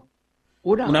 ¿No?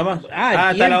 Una más.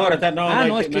 Está la hora.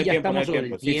 Es que ya estamos sobre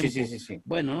el tiempo. Sí.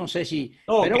 Bueno, no sé si...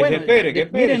 No, pero bueno, espere.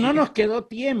 Mire, no nos quedó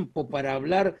tiempo para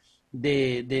hablar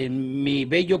de mi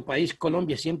bello país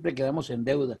Colombia. Siempre quedamos en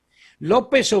deuda.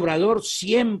 López Obrador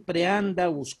siempre anda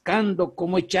buscando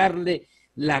cómo echarle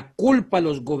la culpa a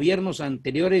los gobiernos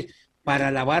anteriores para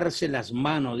lavarse las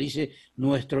manos, dice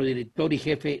nuestro director y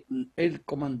jefe, el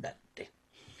comandante.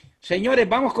 Señores,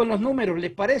 vamos con los números,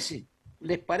 ¿les parece?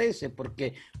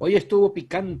 Porque hoy estuvo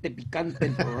picante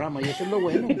el programa y eso es lo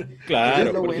bueno. Claro, eso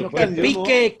es lo bueno,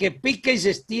 que pique y se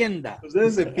extienda.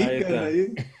 Ustedes se pican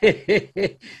ahí.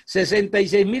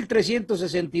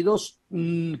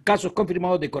 66.362 casos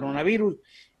confirmados de coronavirus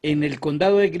en el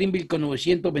condado de Greenville, con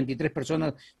 923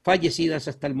 personas fallecidas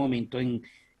hasta el momento. En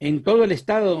todo el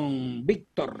estado, don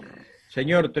Víctor.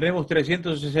 Señor, tenemos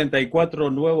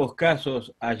 364 nuevos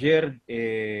casos ayer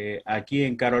aquí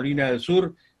en Carolina del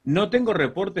Sur. No tengo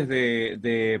reportes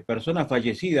de personas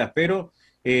fallecidas, pero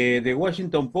de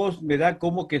Washington Post me da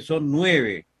como que son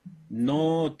 9.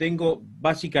 No tengo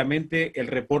básicamente el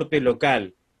reporte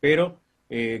local, pero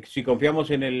si confiamos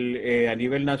en a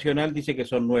nivel nacional, dice que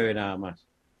son 9 nada más.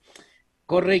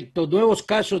 Correcto, nuevos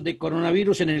casos de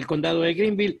coronavirus en el condado de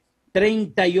Greenville,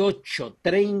 38.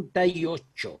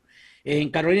 En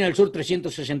Carolina del Sur,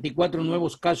 364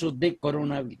 nuevos casos de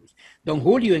coronavirus. Don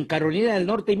Julio, en Carolina del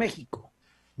Norte y México.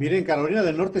 Miren, en Carolina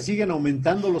del Norte siguen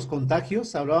aumentando los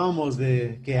contagios. Hablábamos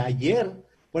de que ayer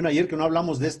que no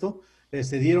hablamos de esto,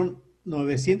 se dieron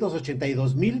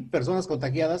 982,000 personas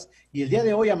contagiadas y el día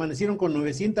de hoy amanecieron con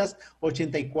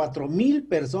 984,000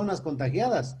 personas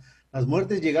contagiadas. Las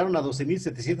muertes llegaron a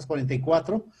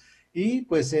 12,744 y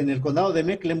pues en el condado de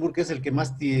Mecklenburg, que es el que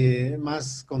más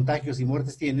contagios y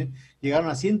muertes tiene, llegaron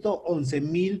a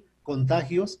 111,000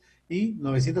 contagios y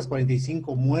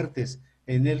 945 muertes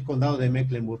en el condado de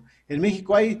Mecklenburg. En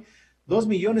México hay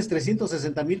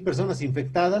 2,360,000 personas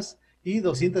infectadas y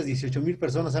 218,000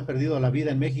 personas han perdido la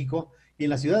vida en México. Y en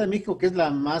la Ciudad de México, que es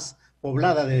la más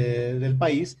poblada del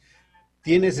país,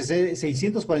 tiene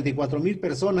 644,000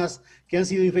 personas que han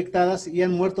sido infectadas y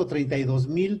han muerto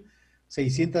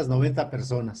 32,690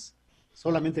 personas,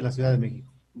 solamente en la Ciudad de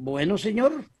México. Bueno,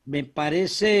 señor, me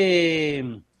parece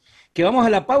que vamos a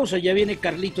la pausa. Ya viene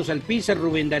Carlitos Alpizar,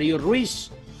 Rubén Darío Ruiz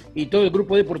y todo el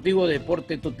grupo deportivo de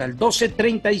Deporte Total.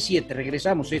 12:37,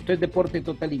 regresamos. Esto es Deporte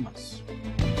Total y Más.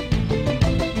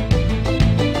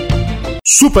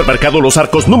 Supermercado Los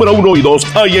Arcos número 1 y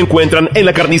 2, ahí encuentran en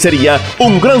la carnicería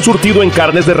un gran surtido en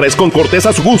carnes de res con cortes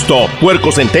a su gusto,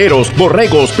 puercos enteros,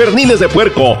 borregos, perniles de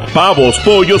puerco, pavos,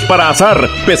 pollos para asar,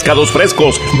 pescados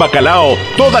frescos, bacalao,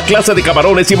 toda clase de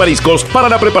camarones y mariscos para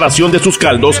la preparación de sus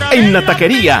caldos. En la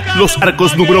taquería Los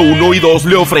Arcos número 1 y 2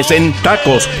 le ofrecen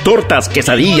tacos, tortas,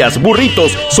 quesadillas,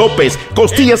 burritos, sopes,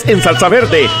 costillas en salsa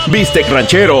verde, bistec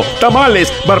ranchero,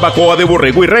 tamales, barbacoa de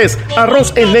borrego y res,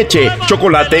 arroz en leche,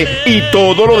 chocolate y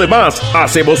todo lo demás.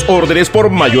 Hacemos órdenes por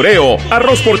mayoreo,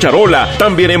 arroz por charola,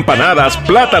 también empanadas,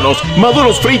 plátanos,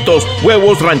 maduros fritos,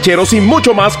 huevos rancheros y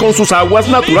mucho más con sus aguas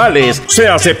naturales. Se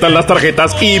aceptan las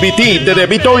tarjetas EBT de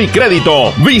débito y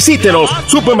crédito. Visítenos,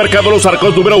 Supermercado Los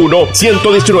Arcos número 1,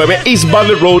 119 East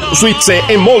Valley Road, Suite C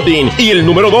en Molding, y el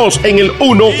número 2 en el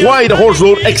 1 White Horse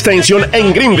Road Extension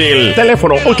en Greenville.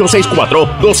 Teléfono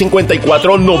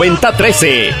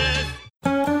 864-254-9013.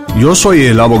 Yo soy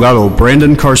el abogado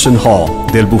Brandon Carson Hall,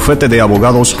 del bufete de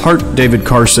abogados Hart David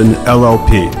Carson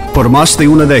LLP. Por más de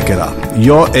una década,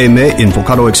 yo me he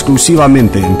enfocado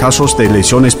exclusivamente en casos de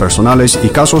lesiones personales y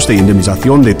casos de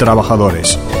indemnización de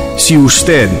trabajadores. Si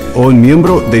usted o un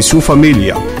miembro de su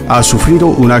familia ha sufrido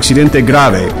un accidente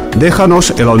grave, déjanos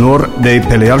el honor de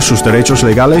pelear sus derechos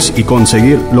legales y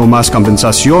conseguir lo más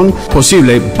compensación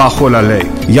posible bajo la ley.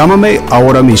 Llámame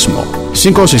ahora mismo.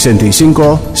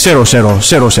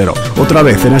 565-0000. Otra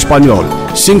vez en español,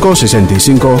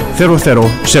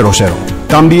 565-0000.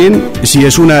 También, si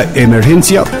es una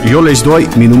emergencia, yo les doy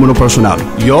mi número personal.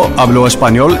 Yo hablo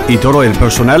español y todo el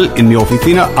personal en mi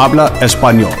oficina habla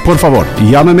español. Por favor,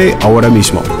 llámeme ahora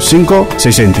mismo.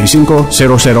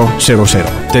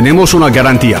 565-0000. Tenemos una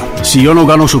garantía. Si yo no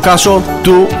gano su caso,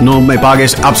 tú no me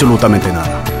pagues absolutamente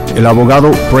nada. El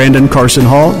abogado Brandon Carson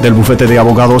Hall, del bufete de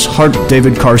abogados Hart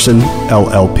David Carson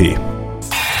LLP.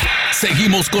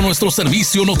 Seguimos con nuestro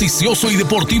servicio noticioso y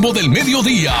deportivo del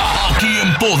mediodía, aquí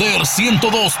en Poder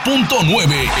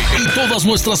 102.9 y todas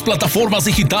nuestras plataformas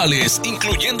digitales,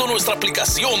 incluyendo nuestra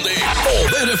aplicación de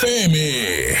Poder FM.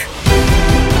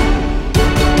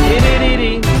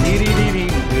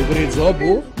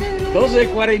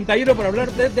 12:41 para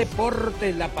hablar de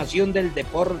deporte, la pasión del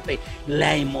deporte,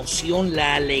 la emoción,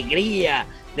 la alegría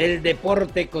del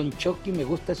deporte con Chucky. Me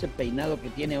gusta ese peinado que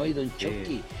tiene hoy don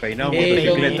Chucky. Peinado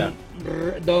motocicleta.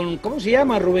 ¿Cómo se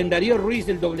llama? Rubén Darío Ruiz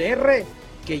del WR,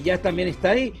 que ya también está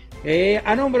ahí.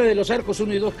 A nombre de los Arcos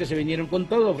 1 y 2 que se vinieron con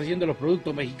todo, ofreciendo los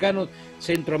productos mexicanos,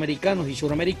 centroamericanos y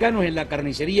suramericanos en la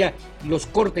carnicería, los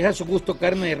cortes a su gusto,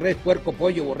 carne de res, puerco,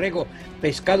 pollo, borrego,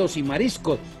 pescados y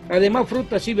mariscos. Además,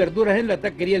 frutas y verduras en la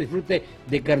taquería. Disfrute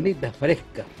de carnitas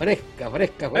fresca,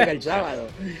 juega el sábado.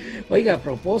 Oiga, a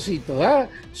propósito,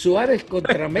 Suárez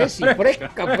contra Messi,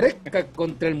 fresca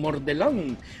contra el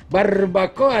Mordelón.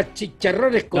 Barbacoa,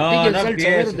 chicharrones, costilla en salsa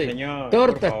verde, señor,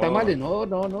 tortas, tamales, no.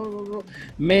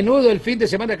 Menudo el fin de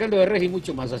semana, caldo de res y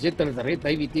mucho más. Acepta la tarjeta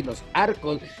IBT Los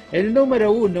Arcos, el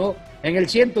número 1 en el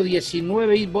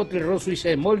 119 East Butler Road, Suiza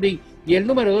de Molding, y el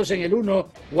número 2 en el 1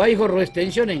 White Horse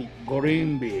Extension en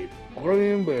Greenville.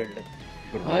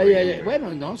 Ay,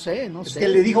 bueno, no sé. Es que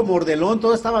le dijo Mordelón,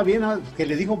 todo estaba bien, que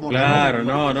le dijo Mordelón. Claro,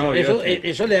 no.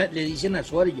 Eso le dicen a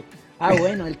Suárez.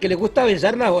 Bueno, el que le gusta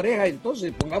besar las orejas,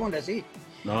 entonces, pongámosle así.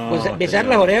 Pues besar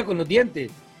las orejas con los dientes.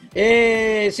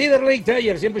 Cedar Lake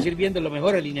Tire, siempre sirviendo lo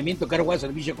mejor, alineamiento car wash,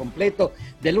 servicio completo,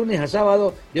 de lunes a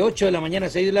sábado, de 8 de la mañana a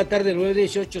 6 de la tarde,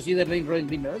 9-18, Cedar Lake Road en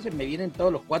Greenville. A veces me vienen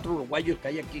todos los 4 uruguayos que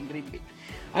hay aquí en Greenville.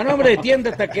 A nombre de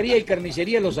tienda, taquería y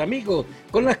carnicería Los Amigos,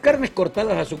 con las carnes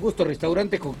cortadas a su gusto,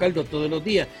 restaurantes con caldo todos los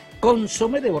días,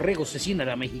 consomé de borrego, cecina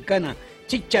la mexicana,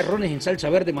 chicharrones en salsa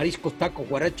verde, mariscos, tacos,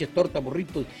 guaraches, tortas,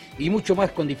 burritos y mucho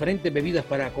más, con diferentes bebidas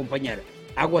para acompañar.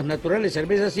 Aguas naturales,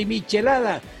 cervezas y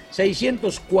michelada.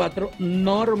 604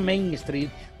 North Main Street,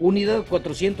 unidad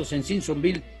 400 en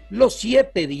Simpsonville, los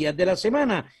 7 días de la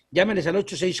semana. Llámenles al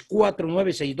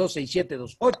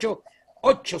 864-962-6728,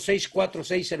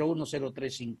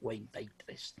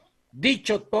 864-601-0353.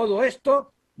 Dicho todo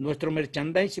esto, nuestro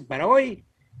merchandising para hoy,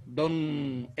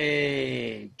 don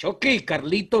Chucky,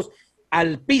 Carlitos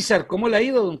Alpizar, ¿cómo le ha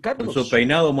ido, don Carlos? Con su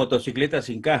peinado motocicleta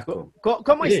sin casco.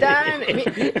 ¿Cómo están?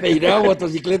 Peinado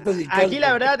motocicleta sin casco. Aquí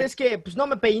la verdad es que pues no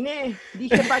me peiné.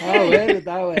 Dije, ¿para qué?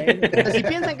 Está bueno. Si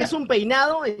piensan que es un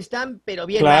peinado, están pero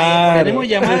bien. Claro. ¿Tenemos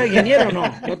llamada, ingeniero, o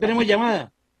no? ¿No tenemos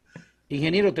llamada?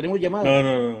 Ingeniero, ¿tenemos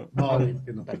llamada? No.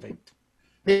 Perfecto.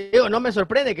 Digo, no me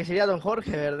sorprende que sería don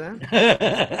Jorge, ¿verdad?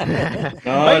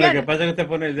 No, Oigan, lo que pasa es que usted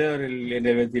pone el dedo en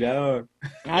el ventilador.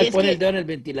 Pone el dedo en el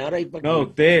ventilador ahí para que... No,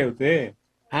 usted.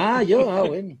 Yo,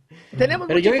 bueno. Tenemos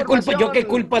Pero mucha yo qué información.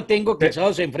 culpa tengo que el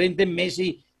sábado se enfrenten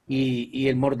Messi y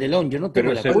el mordelón. Yo no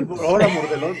tengo la Uy, culpa. por ahora,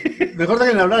 mordelón. Mejor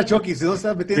déjenle hablar a Chucky, si no se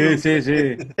está metiendo.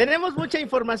 Sí. Tenemos mucha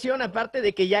información, aparte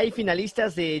de que ya hay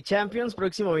finalistas de Champions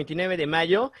próximo 29 de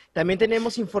mayo. También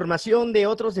tenemos información de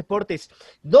otros deportes.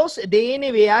 2 de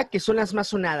NBA que son las más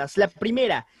sonadas. La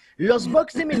primera, los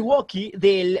Bucks de Milwaukee,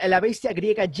 de la bestia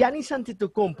griega Giannis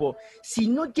Antetokounmpo, si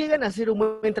no llegan a hacer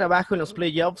un buen trabajo en los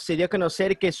playoffs, se dio a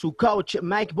conocer que su coach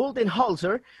Mike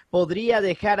Budenholzer podría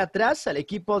dejar atrás al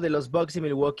equipo de los Bucks de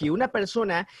Milwaukee. Una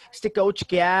persona, este coach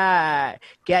que ha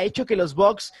hecho que los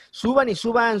Bucks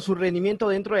suban su rendimiento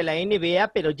dentro de la NBA,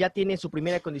 pero ya tiene su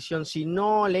primera condición. Si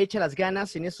no le echa las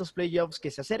ganas en estos playoffs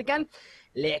que se acercan,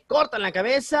 le cortan la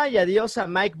cabeza y adiós a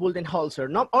Mike Budenholzer,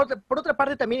 ¿no? Por otra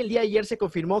parte, también el día de ayer se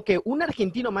confirmó que un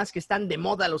argentino más, que están de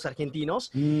moda los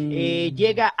argentinos,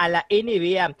 llega a la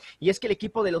NBA, y es que el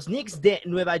equipo de los Knicks de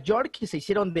Nueva York se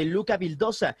hicieron de Luca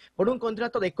Vildosa por un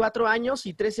contrato de 4 años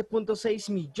y $13.6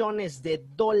 millones.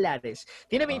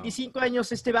 Tiene 25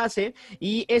 años este base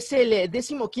y es el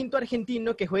 15º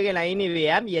argentino que juega en la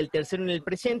NBA y el tercero en el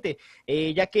presente,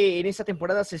 ya que en esta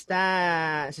temporada se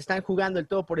están jugando el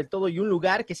todo por el todo y un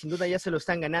lugar que sin duda ya se lo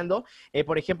están ganando.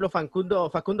 Por ejemplo,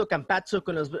 Facundo Campazzo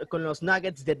con los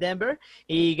Nuggets de Denver,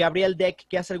 y Gabriel Deck,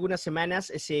 que hace algunas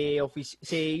semanas se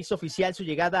hizo oficial su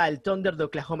llegada al Thunder de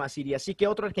Oklahoma City. Así que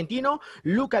otro argentino,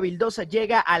 Luca Vildosa,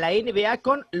 llega a la NBA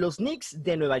con los Knicks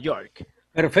de Nueva York.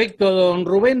 Perfecto, don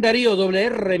Rubén Darío,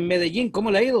 WR en Medellín,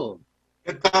 ¿cómo le ha ido?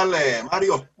 ¿Qué tal,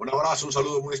 Mario? Un abrazo, un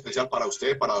saludo muy especial para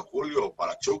usted, para Julio,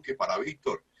 para Chucky, para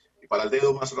Víctor y para el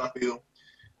dedo más rápido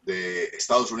de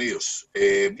Estados Unidos.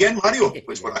 Bien, Mario,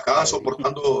 pues por acá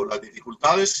soportando las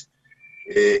dificultades.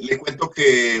 Le cuento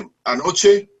que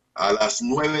anoche a las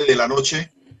 9 de la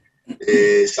noche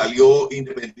salió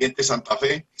Independiente Santa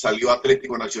Fe, salió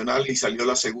Atlético Nacional y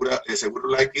salió Seguro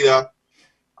La Equidad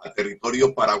a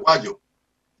territorio paraguayo.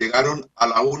 Llegaron a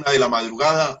la 1 de la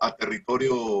madrugada a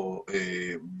territorio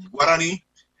guaraní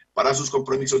para sus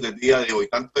compromisos del día de hoy,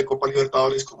 tanto de Copa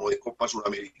Libertadores como de Copa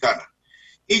Suramericana.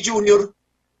 Y Junior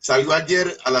salió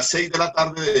ayer a las 6 de la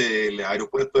tarde del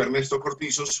aeropuerto de Ernesto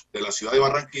Cortizos de la ciudad de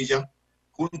Barranquilla,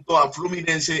 junto a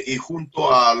Fluminense y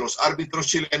junto a los árbitros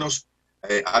chilenos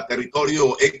a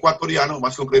territorio ecuatoriano,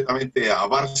 más concretamente a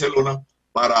Barcelona,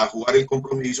 para jugar el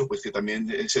compromiso, pues que también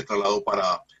se trasladó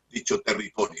para dicho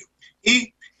territorio.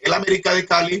 Y el América de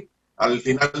Cali al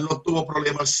final no tuvo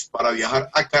problemas para viajar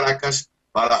a Caracas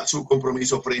para su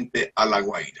compromiso frente a La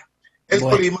Guaira. El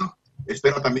Tolima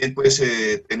espera también pues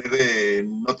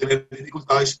no tener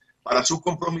dificultades para su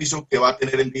compromiso que va a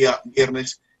tener el día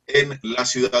viernes en la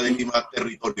ciudad de Lima,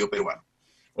 territorio peruano.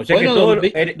 O sea que todo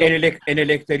en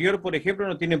el exterior, por ejemplo,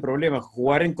 no tienen problemas.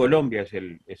 Jugar en Colombia es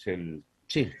el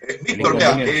sí. Víctor,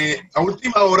 vea, a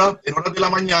última hora, en horas de la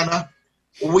mañana,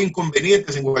 hubo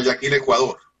inconvenientes en Guayaquil,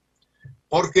 Ecuador,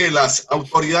 porque las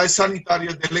autoridades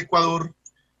sanitarias del Ecuador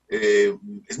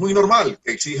es muy normal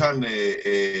que exijan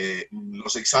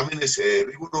los exámenes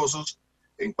rigurosos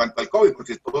en cuanto al COVID,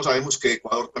 porque todos sabemos que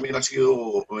Ecuador también ha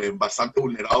sido bastante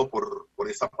vulnerado por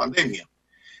esta pandemia.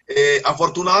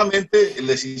 Afortunadamente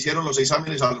les hicieron los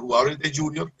exámenes a los jugadores de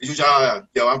Junior, ellos ya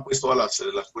llevaban pues todas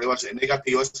las pruebas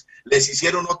negativas, les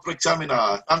hicieron otro examen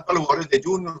tanto a los jugadores de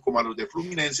Junior como a los de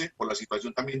Fluminense, por la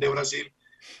situación también de Brasil,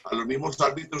 a los mismos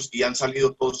árbitros, y han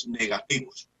salido todos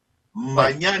negativos.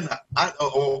 Mañana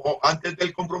o antes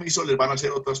del compromiso les van a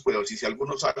hacer otras pruebas y si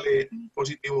alguno sale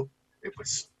positivo,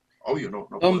 pues obvio no.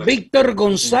 Don Víctor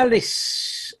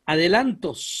González,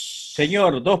 adelantos.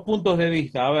 Señor, 2 puntos de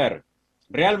vista. A ver,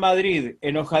 Real Madrid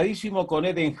enojadísimo con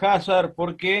Eden Hazard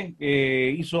porque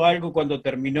hizo algo cuando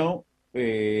terminó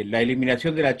la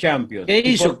eliminación de la Champions.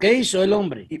 ¿Qué hizo el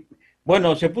hombre?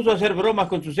 Bueno, se puso a hacer bromas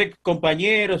con sus ex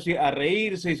compañeros, a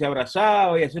reírse y se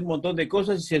abrazaba y a hacer un montón de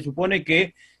cosas, y se supone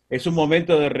que es un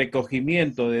momento de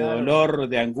recogimiento, de dolor,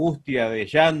 de angustia, de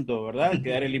llanto, ¿verdad?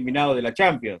 Quedar eliminado de la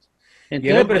Champions.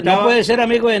 Entonces, pues, no puede ser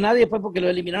amigo de nadie pues porque lo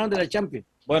eliminaron de la Champions.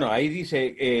 Bueno, ahí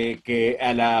dice que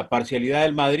a la parcialidad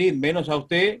del Madrid, menos a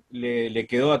usted, le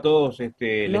quedó a todos, les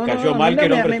cayó mal que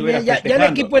el hombre estuviera ya el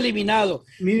equipo eliminado.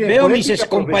 Mire, veo mis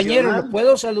excompañeros, los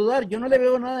puedo saludar, yo no le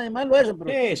veo nada de malo a eso,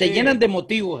 pero se llenan de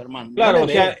motivos, hermano. Claro, o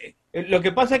sea, lo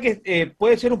que pasa es que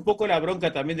puede ser un poco la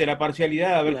bronca también de la parcialidad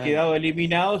de haber quedado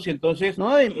eliminados, y entonces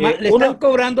le están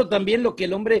cobrando también lo que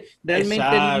el hombre realmente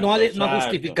no ha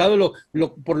justificado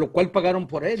por lo cual pagaron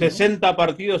por él. 60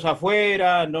 partidos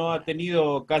afuera, no ha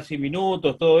tenido casi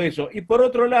minutos, todo eso. Y por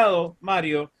otro lado,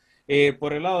 Mario,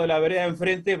 por el lado de la vereda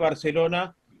enfrente,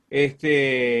 Barcelona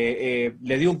le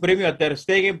dio un premio a Ter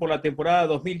Stegen por la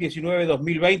temporada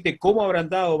 2019-2020. ¿Cómo habrá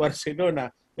andado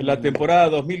Barcelona en la temporada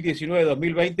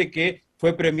 2019-2020, que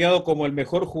fue premiado como el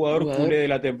mejor jugador culé de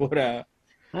la temporada?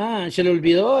 Se le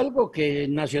olvidó algo, que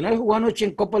Nacional jugó anoche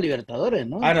en Copa Libertadores,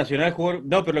 ¿no? Nacional jugó.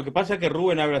 No, pero lo que pasa es que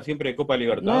Rubén habla siempre de Copa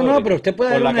Libertadores. No, pero usted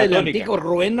puede dar un adelantico.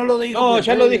 Rubén no lo dijo. No,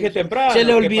 ya lo dije temprano. Se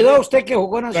le olvidó a usted que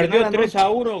jugó Nacional perdió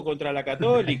 3-1 contra la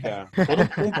Católica.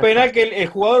 Por un penal que el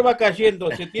jugador va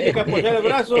cayendo, se tiene que apoyar el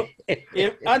brazo.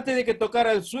 Antes de que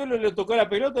tocara el suelo, le tocó la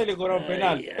pelota y le cobró un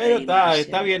penal. Pero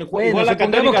está bien. Bueno, igual la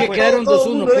Católica que quedaron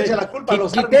 2-1.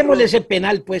 Pues. Quitémosle ese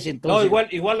penal, pues, entonces. No,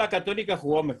 igual la Católica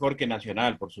jugó mejor que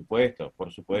Nacional, por supuesto.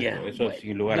 Eso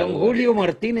sin lugar a dudas. Don Julio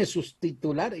Martínez, sus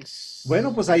titulares.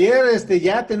 Bueno, pues ayer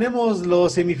ya tenemos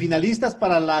los semifinalistas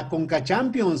para la Conca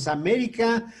Champions.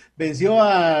 América venció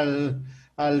al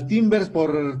Timbers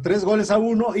por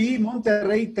 3-1 y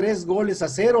Monterrey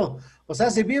 3-0. O sea,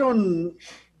 se vieron,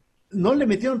 no le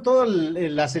metieron todo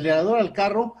el acelerador al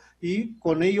carro y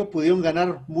con ello pudieron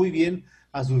ganar muy bien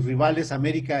a sus rivales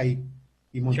América y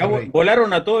Monterrey. Ya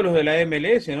volaron a todos los de la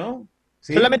MLS, ¿no?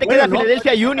 Sí. Solamente queda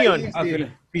Philadelphia Union,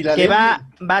 que va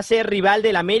a ser rival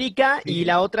del América, y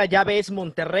la otra llave es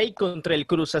Monterrey contra el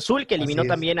Cruz Azul, que eliminó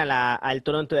también al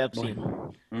Toronto FC.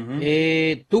 Bueno.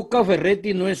 Tuca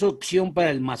Ferretti no es opción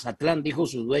para el Mazatlán, dijo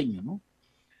su dueño, ¿no?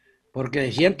 Porque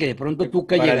decían que de pronto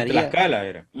Tuca llegaría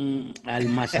al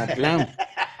Mazatlán.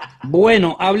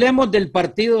 Bueno, hablemos del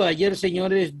partido de ayer,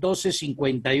 señores.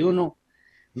 12:51,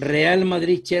 Real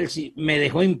Madrid-Chelsea. Me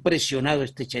dejó impresionado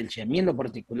este Chelsea. A mí en lo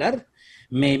particular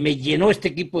me llenó este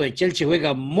equipo de Chelsea.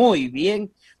 Juega muy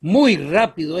bien, muy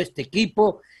rápido este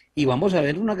equipo, y vamos a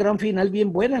ver una gran final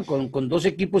bien buena con dos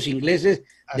equipos ingleses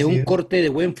de un corte de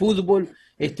buen fútbol.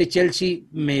 Este Chelsea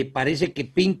me parece que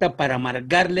pinta para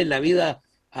amargarle la vida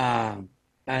al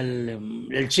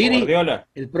City Guardiola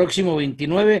el próximo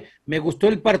 29. Me gustó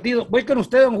el partido. Voy con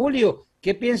usted, don Julio.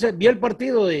 ¿Qué piensa? ¿Vio el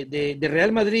partido de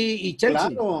Real Madrid y Chelsea?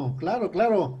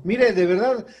 Claro. Mire, de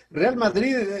verdad, Real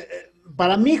Madrid,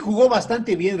 para mí jugó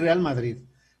bastante bien Real Madrid,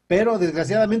 pero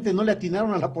desgraciadamente no le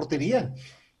atinaron a la portería.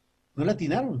 No le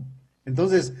atinaron.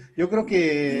 Entonces, yo creo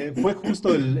que fue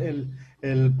justo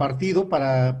el partido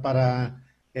para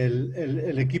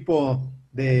el equipo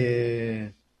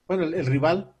el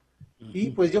rival. Y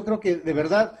pues yo creo que de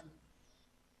verdad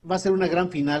va a ser una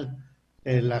gran final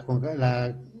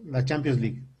la Champions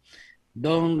League.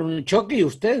 Don Choque, ¿y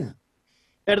usted?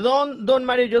 Perdón, don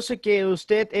Mario, yo sé que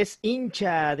usted es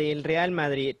hincha del Real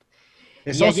Madrid.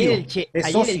 Es socio. Ayer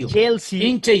el Chelsea,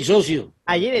 hincha y socio.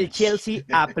 Ayer el Chelsea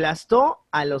aplastó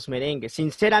a los merengues.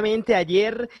 Sinceramente,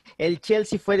 ayer el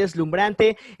Chelsea fue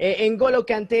deslumbrante. N'Golo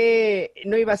Kanté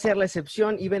no iba a ser la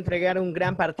excepción, iba a entregar un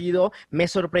gran partido. Me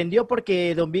sorprendió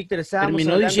porque don Víctor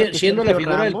terminó siendo la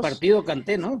figura del partido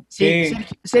Kanté, ¿no? Sí,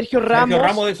 Sergio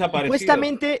Ramos desapareció.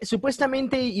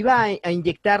 Supuestamente iba a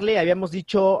inyectarle, habíamos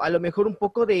dicho, a lo mejor un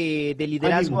poco de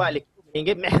liderazgo al equipo.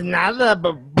 Nada,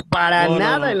 para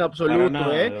nada en lo absoluto.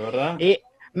 Nada, de verdad.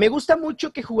 Me gusta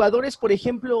mucho que jugadores, por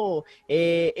ejemplo,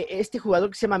 este jugador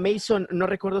que se llama Mason, no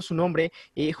recuerdo su nombre,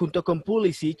 junto con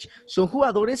Pulisic, son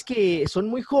jugadores que son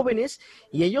muy jóvenes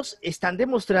y ellos están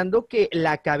demostrando que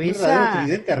la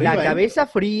cabeza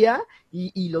fría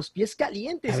y los pies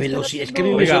calientes. La velocidad, es que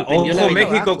me sorprendió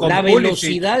la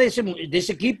velocidad de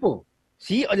ese equipo.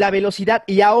 Sí, la velocidad.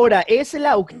 Y ahora es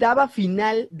la octava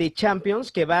final de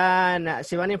Champions que se van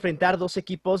a enfrentar dos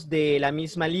equipos de la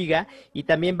misma liga, y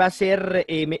también va a ser,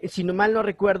 si no mal no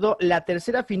recuerdo, la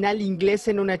tercera final inglesa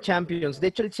en una Champions. De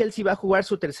hecho, el Chelsea va a jugar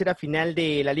su tercera final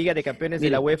de la Liga de Campeones de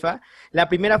la UEFA. La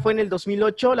primera fue en el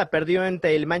 2008, la perdió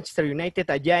ante el Manchester United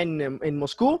allá en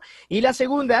Moscú, y la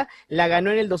segunda la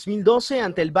ganó en el 2012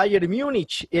 ante el Bayern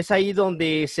Múnich. Es ahí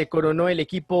donde se coronó el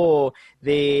equipo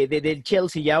del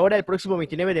Chelsea, y ahora el próximo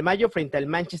 29 de mayo frente al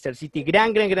Manchester City.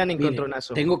 Gran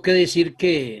encontronazo. Tengo que decir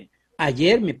que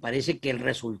ayer me parece que el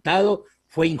resultado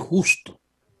fue injusto.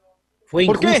 Fue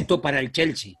injusto para el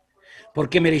Chelsea,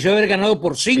 porque mereció haber ganado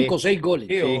por 5 o 6 goles.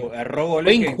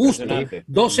 Fue injusto.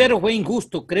 2-0 fue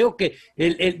injusto. Creo que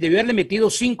debió haberle metido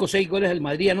 5 o 6 goles al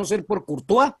Madrid, a no ser por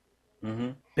Courtois.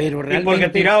 Pero realmente... Y porque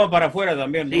tiraba para afuera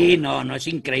también, ¿no? Sí, no, es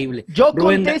increíble. Yo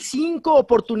conté 5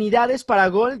 oportunidades para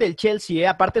gol del Chelsea,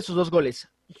 aparte de sus 2 goles.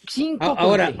 5.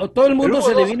 Ahora, todo el mundo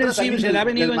se le vino encima, se le ha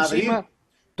venido encima.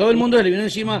 Todo el mundo se le vino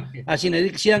encima a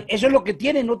Zinedine Zidane. Eso es lo que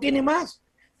tiene, no tiene más.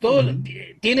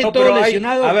 Tiene todo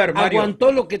lesionado,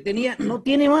 aguantó lo que tenía, no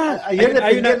tiene más. Ayer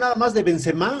dependía nada más de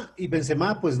Benzema, y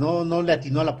Benzema pues no le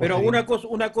atinó a la portería. Pero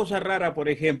una cosa rara, por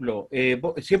ejemplo,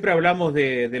 siempre hablamos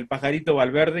del pajarito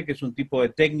Valverde, que es un tipo de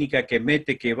técnica que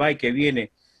mete, que va y que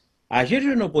viene. Ayer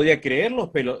yo no podía creer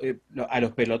a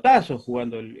los pelotazos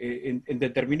jugando. En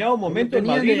determinado momento el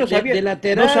Madrid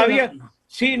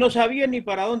no sabía ni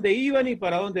para dónde iba ni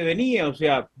para dónde venía. O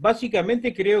sea,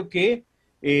 básicamente creo que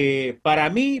para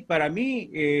mí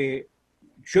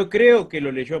yo creo que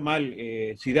lo leyó mal,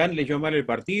 Zidane leyó mal el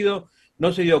partido,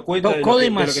 no se dio cuenta Tocó de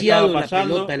lo que demasiado estaba la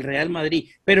pasando. pelota el Real Madrid,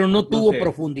 pero no tuvo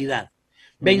profundidad.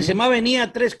 Benzema venía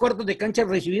a 3 cuartos de cancha a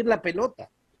recibir la pelota.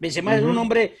 Benzema es un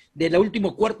hombre del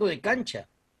último cuarto de cancha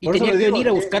y Por eso tenía le que digo, venir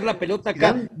a buscar la pelota acá.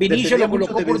 Zidane Vinicius dependía lo mucho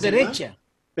colocó de por Benzema, derecha.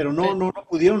 pero no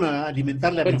pudieron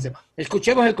alimentarle a Bueno, Benzema.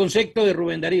 escuchemos el concepto de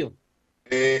Rubén Darío.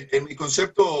 En mi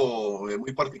concepto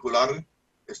muy particular,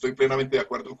 estoy plenamente de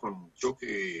acuerdo con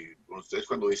Chucky, con ustedes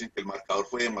cuando dicen que el marcador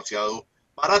fue demasiado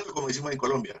barato, como decimos en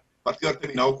Colombia. El partido ha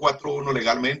terminado 4-1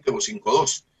 legalmente o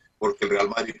 5-2, porque el Real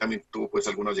Madrid también tuvo pues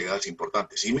algunas llegadas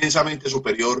importantes. Inmensamente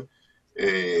superior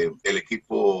el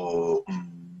equipo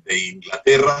de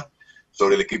Inglaterra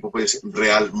sobre el equipo pues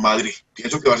Real Madrid.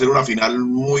 Pienso que va a ser una final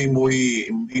muy, muy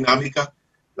dinámica,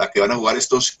 la que van a jugar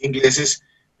estos ingleses.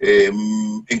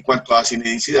 En cuanto a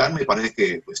Zinedine Zidane, me parece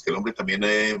que, pues, que el hombre también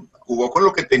jugó con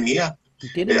lo que tenía.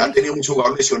 Ha tenido mucho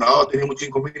jugador lesionado, ha tenido muchos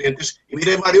inconvenientes. Y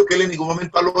mire, Mario, que él en ningún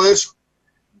momento habló de eso.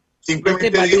 Simplemente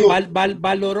dijo...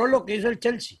 valoró lo que hizo el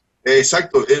Chelsea.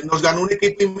 Exacto, nos ganó un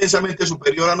equipo inmensamente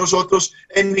superior a nosotros.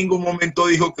 En ningún momento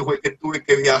dijo que fue que tuve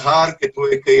que viajar, que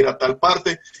tuve que ir a tal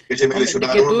parte, que se me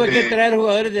lesionaron. Que tuve que traer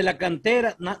jugadores de la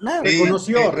cantera, nada.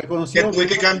 Reconoció. Que tuve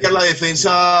que cambiar la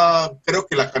defensa, creo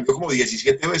que la cambió como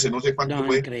 17 veces, no sé cuánto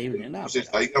fue. Increíble, no. Los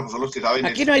estadísticos son los que saben.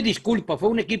 Aquí eso. no hay disculpa, fue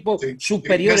un equipo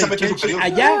superior el Chelsea, superior.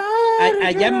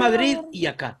 Allá en Madrid y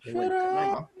acá.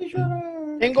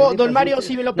 Tengo, don Mario,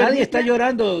 si me lo permite. Nadie está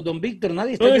llorando, don Víctor,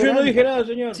 nadie está llorando. Yo no dije nada,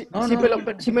 señor.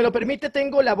 Si me lo permite,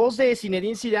 tengo la voz de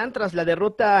Zinedine Zidane tras la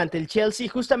derrota ante el Chelsea.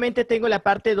 Justamente tengo la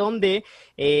parte donde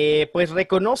pues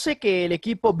reconoce que el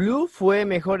equipo Blue fue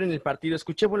mejor en el partido.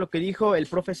 Escuchemos lo que dijo el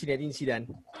profe Zinedine Zidane.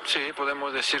 Sí,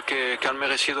 podemos decir que han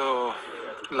merecido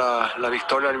la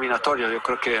victoria eliminatoria. Yo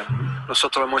creo que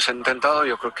nosotros lo hemos intentado,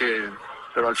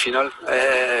 pero al final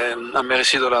han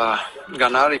merecido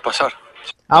ganar y pasar.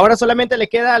 Ahora solamente le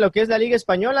queda lo que es la Liga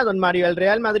Española, don Mario, al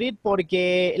Real Madrid,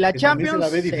 porque la Champions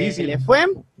se le fue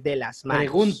de las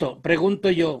manos. Pregunto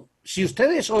yo, si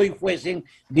ustedes hoy fuesen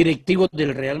directivos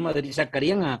del Real Madrid,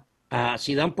 ¿sacarían a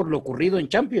Zidane por lo ocurrido en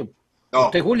Champions? No.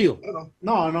 ¿Usted, Julio?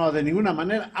 No, de ninguna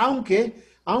manera,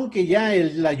 aunque ya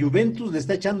la Juventus le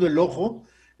está echando el ojo.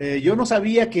 Yo no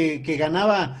sabía que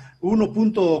ganaba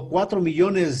 1.4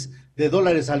 millones de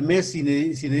dólares al mes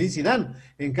Zinedine Zidane.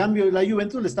 En cambio, la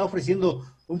Juventus le está ofreciendo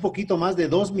un poquito más de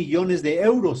 2 millones de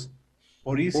euros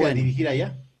por irse a dirigir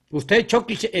allá. ¿Usted,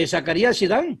 Chucky, sacaría a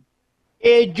Zidane?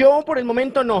 Yo por el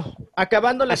momento no.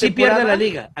 Acabando la temporada.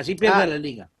 Así pierde la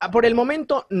liga. Por el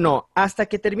momento no. Hasta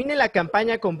que termine la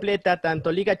campaña completa,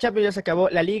 tanto Liga Champions ya se acabó,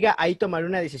 la liga, ahí tomaré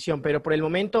una decisión. Pero por el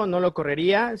momento no lo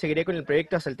correría. Seguiría con el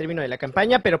proyecto hasta el término de la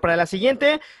campaña. Pero para la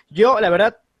siguiente, yo la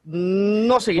verdad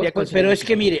no seguiría con. Pero es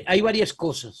que mire, hay varias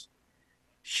cosas.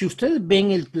 Si ustedes ven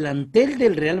el plantel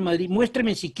del Real Madrid,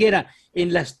 muéstreme siquiera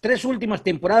en las 3 últimas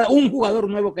temporadas un jugador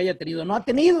nuevo que haya tenido. No ha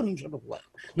tenido ni un solo jugador.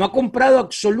 No ha comprado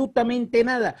absolutamente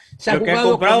nada. Lo que ha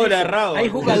comprado era errado. Hay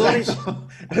jugadores.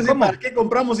 ¿Para qué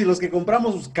compramos si los que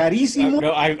compramos carísimos?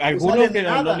 Pero algunos que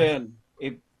no le dan.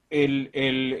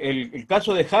 El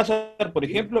caso de Hazard, por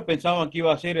ejemplo, pensaban que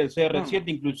iba a ser el CR7,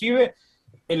 inclusive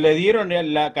le dieron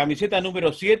la camiseta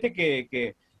número 7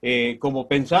 que como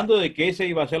pensando de que ese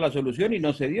iba a ser la solución y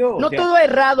no se dio. No, todo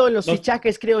errado en los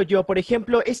fichajes, creo yo. Por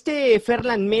ejemplo,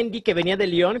 Ferland Mendy que venía de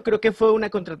Lyon, creo que fue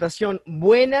una contratación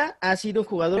buena, ha sido un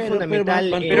jugador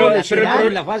fundamental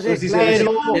en la fase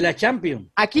de la Champions.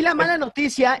 Aquí la mala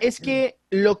noticia es que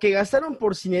lo que gastaron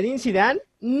por Zinedine Zidane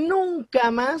nunca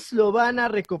más lo van a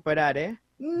recuperar, ¿eh?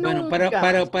 Bueno,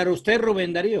 para usted,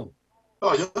 Rubén Darío.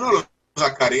 No, yo no lo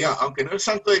sacaría, aunque no es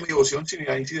santo de mi devoción,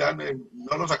 Zidane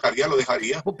no lo sacaría, lo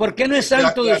dejaría. ¿Por qué no es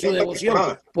santo de su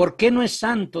devoción? ¿Por qué no es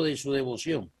santo de su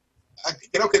devoción?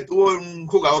 Creo que tuvo un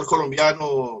jugador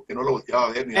colombiano que no lo volteaba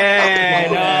a ver.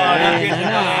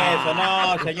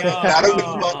 No, señor.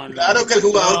 Claro que el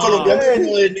jugador colombiano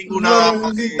no de ninguna.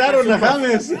 Necesitaron a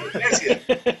James.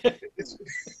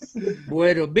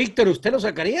 Bueno, Víctor, ¿usted lo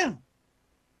sacaría?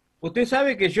 Usted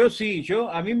sabe que yo sí,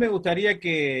 a mí me gustaría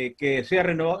que sea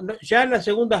renovado. Ya las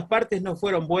segundas partes no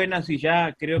fueron buenas y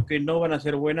ya creo que no van a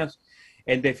ser buenas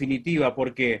en definitiva,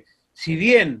 porque si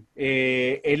bien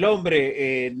el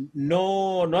hombre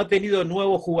no ha tenido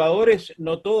nuevos jugadores,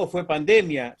 no todo fue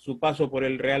pandemia su paso por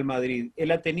el Real Madrid. Él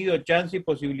ha tenido chance y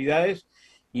posibilidades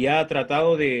y ha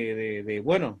tratado de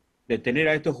tener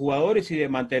a estos jugadores y de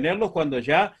mantenerlos cuando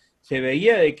ya se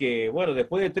veía de que, bueno,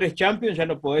 después de 3 Champions ya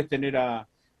no podés tener a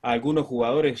algunos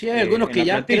jugadores. Sí, hay algunos que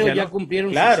ya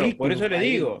cumplieron su ciclo. Por eso le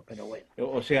digo. Pero bueno.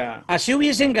 O sea, así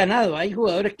hubiesen ganado. Hay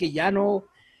jugadores que ya no.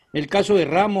 El caso de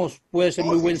Ramos puede ser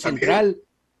muy buen central.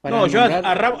 No, yo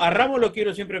a Ramos lo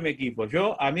quiero siempre en mi equipo.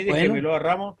 A mí déjemelo a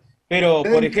Ramos. Pero,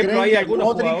 por ejemplo, hay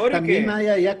algunos jugadores también que...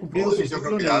 haya cumplido su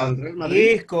ciclo en el Real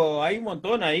Madrid. Isco, hay un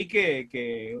montón ahí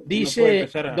que dice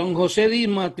don José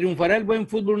Disma, triunfará el buen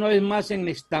fútbol una vez más en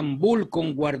Estambul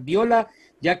con Guardiola,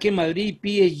 ya que Madrid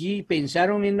y PSG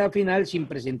pensaron en la final sin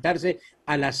presentarse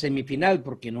a la semifinal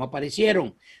porque no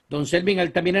aparecieron. Don Selvin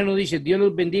Altamirano dice, Dios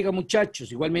los bendiga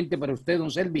muchachos, igualmente para usted,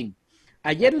 don Selvin.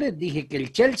 Ayer les dije que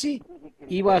el Chelsea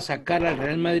iba a sacar al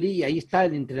Real Madrid y ahí está,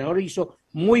 el entrenador hizo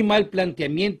muy mal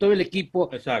planteamiento del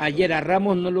equipo. Exacto. Ayer a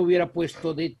Ramos no lo hubiera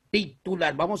puesto de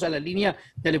titular. Vamos a la línea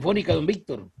telefónica, don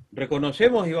Víctor.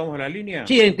 ¿Reconocemos y vamos a la línea?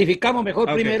 Sí, identificamos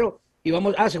mejor primero y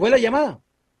vamos... ¿se fue la llamada?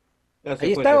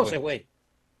 ¿Ahí está o se fue?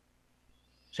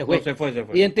 Se fue. No, se fue.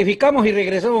 Identificamos y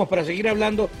regresamos para seguir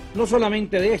hablando no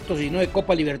solamente de esto, sino de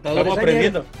Copa Libertadores. Estamos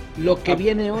aprendiendo. Lo que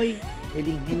viene hoy... El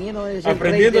ingeniero es el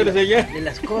aprendiendo rey de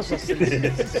las cosas. Sí.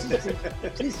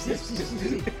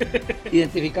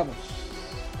 Identificamos.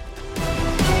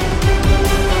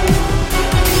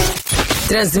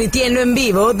 Transmitiendo en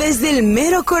vivo desde el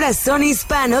mero corazón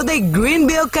hispano de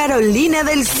Greenville, Carolina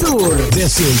del Sur.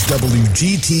 This is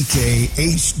WGTK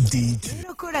HD2.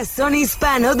 Mero corazón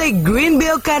hispano de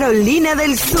Greenville, Carolina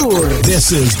del Sur.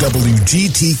 This is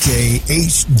WGTK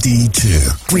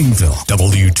HD2. Greenville,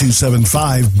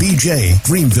 W275BJ,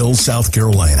 Greenville, South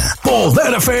Carolina.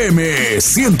 Poder FM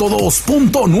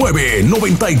 102.9,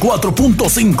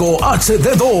 94.5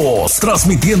 HD2.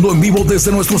 Transmitiendo en vivo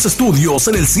desde nuestros estudios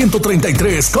en el 133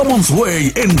 Commons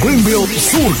Way en Greenville,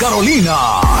 Sur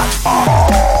Carolina.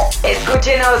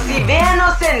 Escúchenos y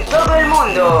véanos en todo el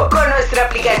mundo con nuestra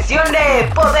aplicación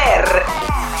de Poder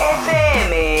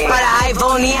FM para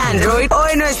iPhone y Android o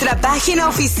en nuestra página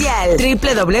oficial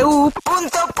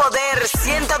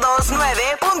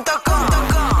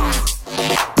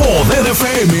www.poder1029.com. Poder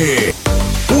FM,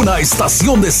 una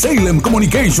estación de Salem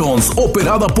Communications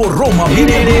operada por Roma.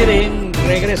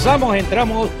 Regresamos,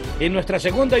 entramos en nuestra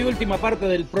segunda y última parte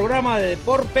del programa de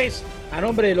deportes a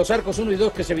nombre de los Arcos 1 y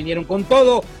 2 que se vinieron con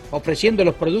todo, ofreciendo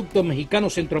los productos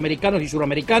mexicanos, centroamericanos y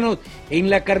suramericanos en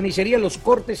la carnicería, los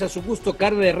cortes a su gusto,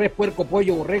 carne de res, puerco,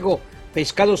 pollo, borrego,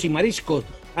 pescados y mariscos.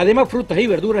 Además, frutas y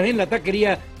verduras en la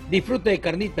taquería. Disfrute de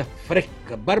carnitas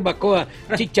frescas, barbacoa,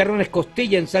 chicharrones,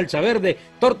 costilla en salsa verde,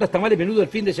 tortas, tamales, menudo el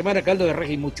fin de semana, caldo de res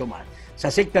y mucho más. Se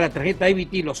acepta la tarjeta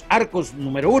EBT, los Arcos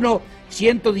número 1,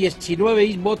 119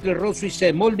 East Butler Road,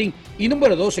 Suiza Molding, y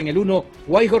número 2 en el 1,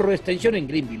 Whitehorse Extensión en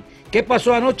Greenville. ¿Qué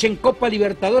pasó anoche en Copa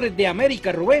Libertadores de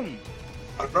América, Rubén?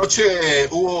 Anoche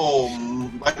hubo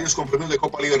varios compromisos de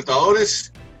Copa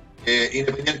Libertadores.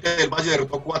 Independiente del Valle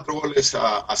derrotó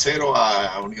 4-0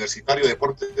 a Universitario de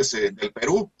Deportes del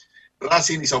Perú.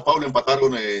 Racing y Sao Paulo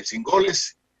empataron sin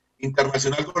goles.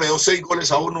 Internacional goleó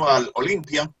 6-1 al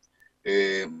Olimpia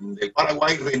del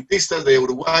Paraguay. Rentistas de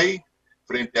Uruguay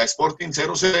frente a Sporting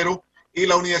 0-0. Y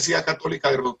la Universidad Católica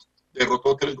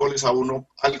derrotó 3-1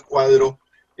 al cuadro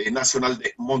nacional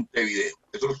de Montevideo.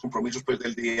 Esos son los compromisos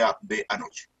del día de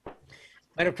anoche.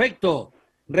 Perfecto.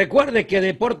 Recuerde que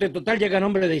Deporte Total llega a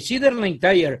nombre de Cedar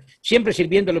Tire, siempre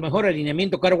sirviendo lo mejor,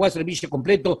 alineamiento, car wash, servicio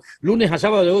completo, lunes a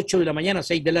sábado de 8 de la mañana a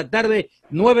 6 de la tarde,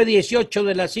 9:18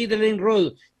 de la Cedar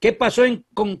Road. ¿Qué pasó en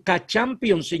Conca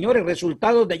Champions, señores?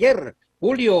 Resultados de ayer.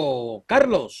 Julio,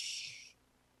 Carlos.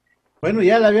 Bueno,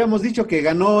 ya le habíamos dicho que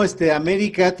ganó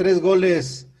América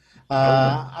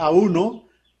 3-1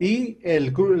 y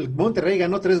el Monterrey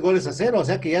ganó 3-0, o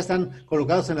sea que ya están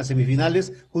colocados en las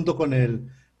semifinales junto con el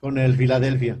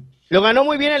Philadelphia. Lo ganó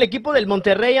muy bien el equipo del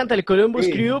Monterrey ante el Columbus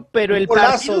Crew, pero el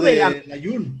partido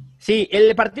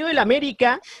el partido del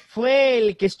América fue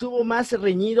el que estuvo más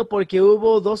reñido porque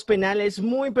hubo dos penales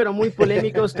pero muy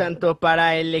polémicos tanto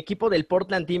para el equipo del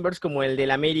Portland Timbers como el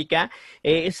del América.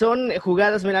 Son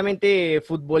jugadas meramente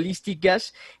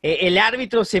futbolísticas. El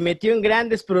árbitro se metió en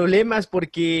grandes problemas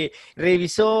porque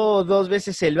revisó 2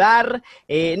 veces el VAR.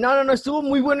 No, estuvo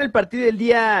muy bueno el partido del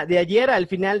día de ayer. Al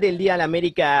final del día el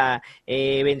América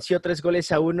venció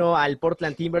 3-1 al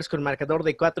Portland Timbers con marcador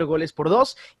de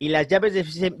 4-2, y las llaves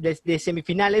de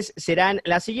semifinales serán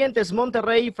las siguientes: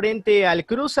 Monterrey frente al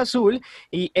Cruz Azul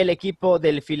y el equipo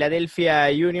del Philadelphia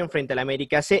Union frente al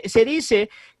América. Se dice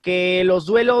que los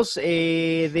duelos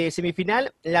de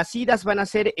semifinal, las idas van a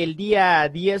ser el día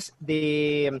 10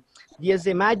 de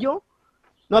mayo,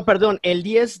 no, perdón, el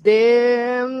 10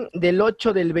 del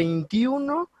 8 del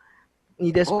 21,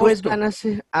 y después van a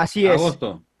ser, así es.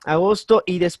 Agosto,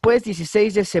 y después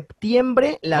 16 de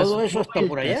septiembre. ¿Todo eso está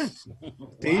por allá?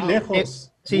 Sí,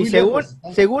 lejos. Sí,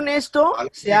 según esto,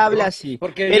 se habla así.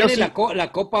 Porque viene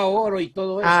la Copa Oro y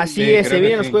todo eso. Así es, se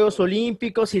vienen los Juegos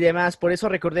Olímpicos y demás. Por eso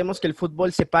recordemos que el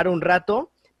fútbol se para un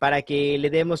rato para que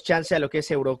le demos chance a lo que es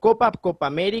Eurocopa, Copa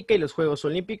América y los Juegos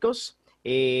Olímpicos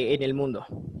en el mundo.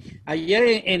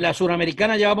 Ayer en la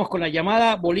Suramericana ya vamos con la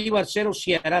llamada: Bolívar 0,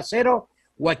 Ceará 0,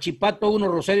 Huachipato 1,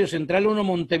 Rosario Central 1,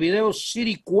 Montevideo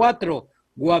City 4,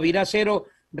 Guavirá 0,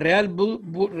 Red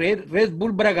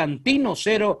Bull Bragantino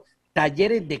 0,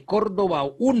 Talleres de Córdoba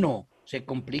 1. Se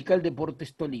complica el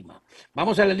Deportes Tolima.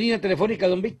 Vamos a la línea telefónica,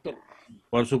 don Víctor.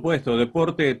 Por supuesto,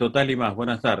 Deporte Total y Más.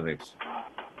 Buenas tardes.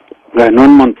 Ganó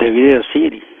en Montevideo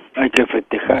City. Hay que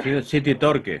festejar. City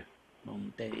Torque.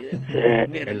 De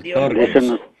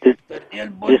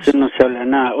eso no se habla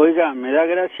nada. Oiga, me da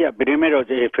gracia primero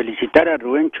felicitar a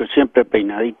Rubencho, siempre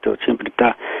peinadito, siempre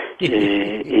está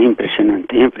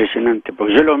impresionante,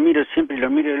 porque yo lo miro siempre, lo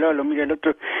miro de lado, lo miro del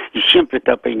otro y siempre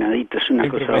está peinadito, es una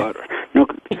cosa bárbara. No,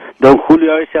 don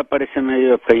Julio a veces aparece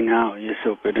medio peinado y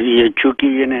eso, pero y el Chucky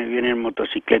viene en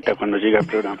motocicleta cuando llega al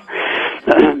programa.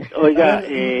 Oiga,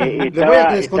 le voy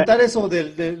a descontar eso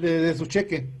de su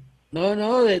cheque. No,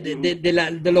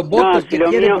 de los votos que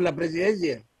tiene por la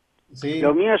presidencia. Sí.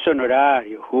 Lo mío es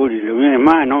honorario, Julio, lo mío es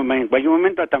más, no, en cualquier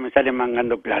momento hasta me sale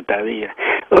mangando plata, diga.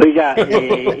 Oiga,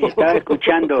 estaba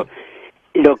escuchando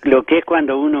lo que es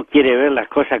cuando uno quiere ver las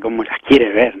cosas como las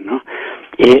quiere ver, ¿no?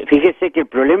 Fíjese que el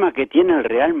problema que tiene el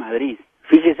Real Madrid,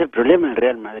 fíjese el problema del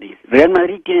Real Madrid. Real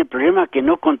Madrid tiene el problema que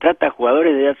no contrata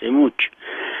jugadores desde hace mucho.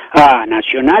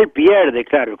 Nacional pierde,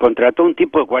 claro, contrató un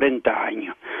tipo de 40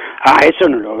 años. Eso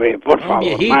no lo ve, por favor,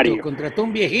 viejito, Mario. Contrató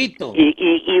un viejito.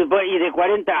 Y de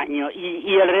 40 años.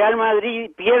 Y el Real Madrid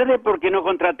pierde porque no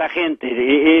contrata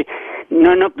gente.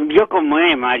 Yo como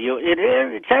Mario.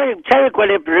 ¿Sabe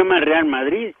cuál es el problema del Real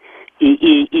Madrid?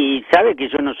 Y sabe que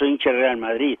yo no soy hincha del Real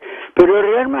Madrid, pero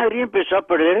el Real Madrid empezó a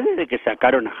perder desde que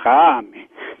sacaron a James.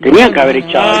 Tenían que haber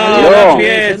echado al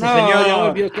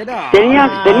pelón. Tenían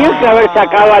que haber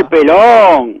sacado al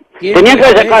pelón. Tenían que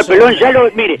haber sacado al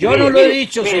pelón. Mire, yo no lo he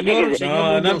dicho, señor.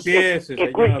 No empiece,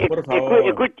 señor, por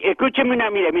favor. Escúcheme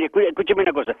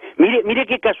una cosa. Mire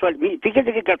qué casualidad.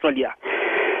 Fíjese qué casualidad.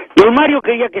 Don Mario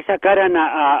quería que sacaran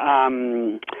a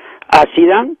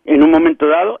Zidane en un momento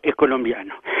dado, es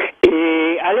colombiano.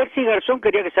 Alexis Garzón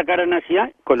quería que sacaran a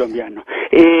Zidane, colombiano.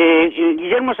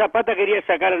 Guillermo Zapata quería que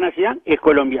sacaran a Zidane, es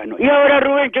colombiano. Y ahora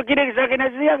Rubencho quiere que saquen a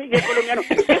Zidane, y es colombiano.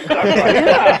 ¡Qué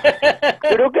casualidad!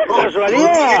 ¡Pero qué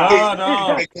casualidad!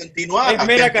 No. Es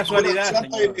mera casualidad,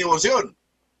 señor. Devoción.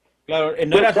 Claro,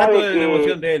 no era santo de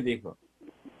devoción de él, dijo.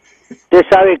 Usted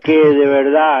sabe que de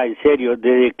verdad, en serio,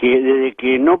 desde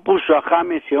que no puso a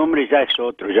James, ese hombre ya es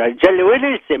otro, ya le ve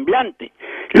el semblante,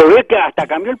 lo ve que hasta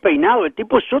cambió el peinado, el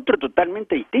tipo es otro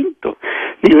totalmente distinto.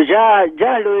 Digo, ya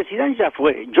lo de Zidane ya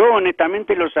fue, yo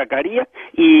honestamente lo sacaría.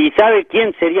 ¿Y sabe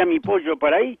quién sería mi pollo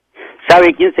para ahí?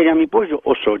 ¿Sabe quién sería mi pollo?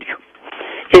 Osorio.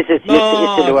 Ese sí,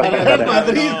 ese lo va a sacar.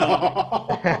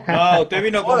 No, usted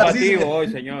vino combativo hoy,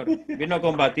 señor. Vino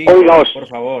combativo, Oiga, por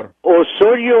favor.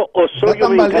 Osorio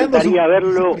me encantaría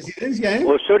verlo.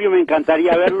 Osorio me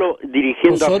encantaría verlo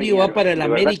dirigiendo. Osorio va para el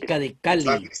América de Cali.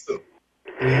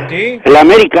 ¿Sí? El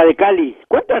América de Cali.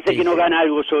 ¿Cuánto hace que no gana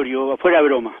algo Osorio? Fuera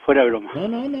broma.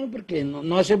 No, porque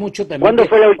no hace mucho también. ¿Cuándo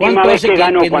fue la última vez que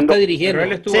ganó? Cuando está dirigiendo.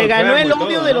 Se ganó el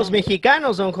odio de los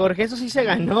mexicanos, don Jorge, eso sí se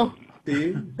ganó.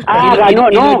 Sí. Ganó,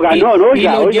 oiga,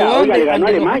 le ganó a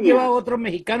Alemania. Lleva a otros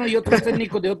mexicanos y otros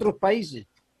técnicos de otros países.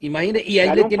 Imagínate, y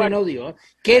ahí le tienen odio.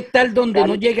 ¿Qué tal donde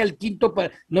no llegue al quinto,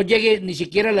 no llegue ni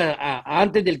siquiera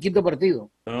antes del quinto partido?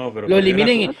 No, pero lo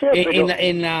eliminen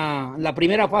en la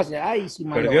primera fase. Ay, sí,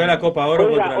 perdió la Copa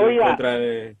Oro contra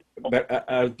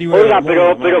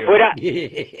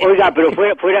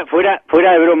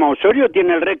fuera de broma, Osorio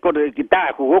tiene el récord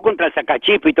jugó contra el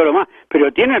Zacachispa y todo lo más,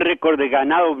 pero tiene el récord de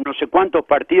ganado no sé cuántos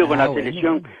partidos con la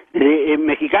selección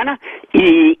mexicana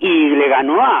y le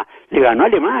ganó a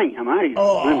Alemania, Mario.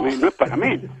 No es para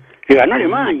menos. Le ganó a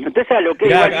Alemania. Usted sabe lo que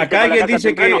es. Acá alguien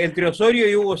dice que entre Osorio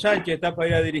y Hugo Sánchez está para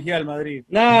ir a dirigir al Madrid.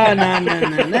 No,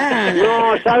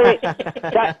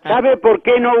 ¿sabe por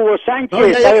qué no Hugo Sánchez? No,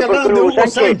 ya que hablaron de Hugo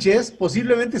Sánchez,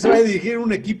 posiblemente se va a dirigir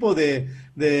un equipo de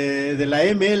la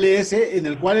MLS en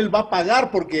el cual él va a pagar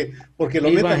porque lo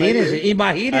metan ahí.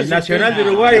 Imagínese. Al Nacional de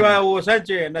Uruguay va Hugo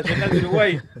Sánchez, al Nacional de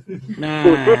Uruguay.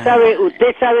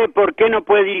 ¿Usted sabe por qué no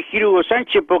puede dirigir Hugo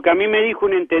Sánchez? Porque a mí me dijo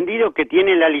un entendido que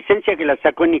tiene la licencia que la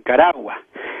sacó en Nicaragua.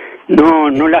 No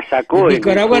la sacó.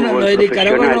 Nicaragua no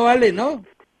vale, ¿no?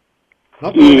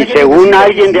 Y según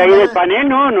alguien de ahí del panel,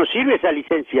 no sirve esa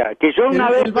licencia. Que yo una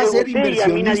vez él va a ser pregunté y a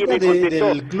mí nadie me contestó.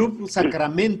 del Club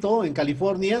Sacramento en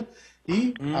California.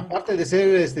 Y aparte de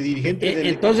ser dirigente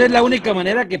entonces la única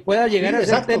manera que pueda llegar a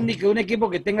ser técnico de un equipo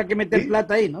que tenga que meter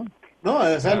plata ahí, ¿no? No,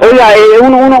 o sea, Oiga,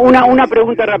 una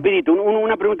pregunta rapidito,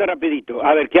 una pregunta rapidito.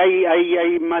 A ver, que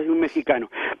hay más de un mexicano.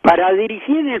 Para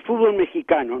dirigir en el fútbol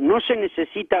mexicano, ¿no se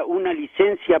necesita una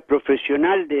licencia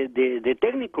profesional de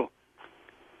técnico?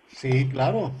 Sí,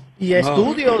 claro. Y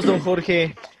estudios, don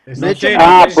Jorge. De hecho,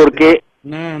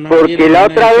 porque la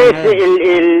otra vez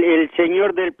el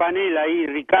señor del panel ahí,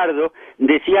 Ricardo,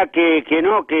 decía que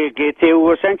no, que este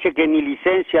Hugo Sánchez que ni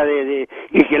licencia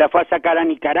y que la fue a sacar a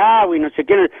Nicaragua y no sé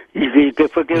qué, y que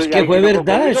fue que... Es que fue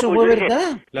verdad, eso fue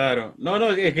verdad. Claro,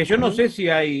 no, es que yo no sé si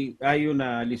hay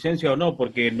una licencia o no,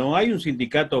 porque no hay un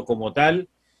sindicato como tal.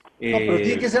 No, pero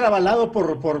tiene que ser avalado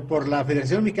por la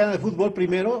Federación Mexicana de Fútbol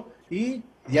primero y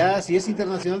ya si es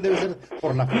internacional debe ser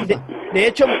por la FIFA.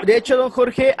 De hecho, don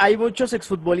Jorge, hay muchos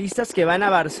exfutbolistas que van a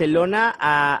Barcelona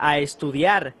a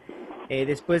estudiar.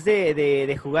 Después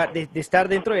de jugar, de estar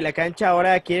dentro de la cancha,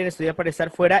 ahora quieren estudiar para estar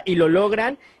fuera y lo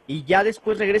logran y ya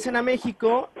después regresan a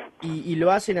México y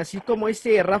lo hacen, así como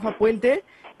Rafa Puente,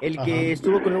 el que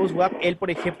estuvo con Lobos WAP. Él, por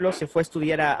ejemplo, se fue a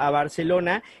estudiar a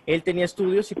Barcelona, él tenía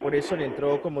estudios y por eso le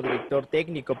entró como director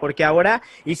técnico, porque ahora,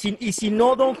 y si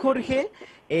no, don Jorge,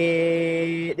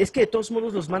 es que de todos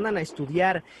modos los mandan a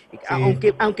estudiar, sí.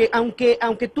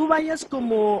 aunque tú vayas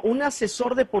como un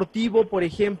asesor deportivo, por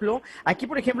ejemplo, aquí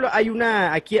hay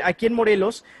aquí en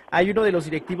Morelos, hay uno de los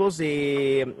directivos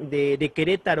de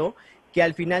Querétaro, que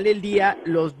al final del día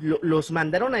los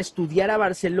mandaron a estudiar a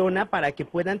Barcelona para que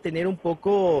puedan tener un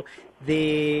poco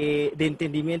de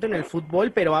entendimiento en el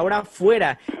fútbol, pero ahora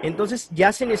fuera. Entonces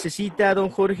ya se necesita, don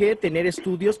Jorge, tener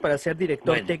estudios para ser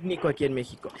director técnico aquí en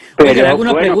México. Pero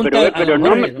no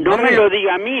me lo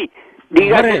diga a mí,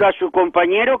 dígaselo a su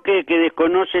compañero que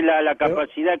desconoce la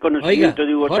capacidad de conocimiento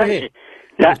de Hugo Sánchez.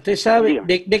 Usted sabe,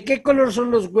 ¿de qué color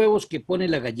son los huevos que pone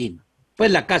la gallina?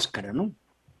 Pues la cáscara, ¿no?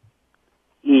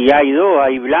 Y hay dos,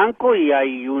 hay blanco y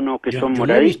hay uno que son moraditos. Yo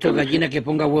no he visto gallina que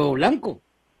ponga huevo blanco.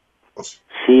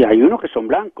 Sí, hay unos que son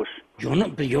blancos. Yo no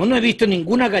he visto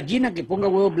ninguna gallina que ponga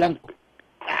huevo blanco.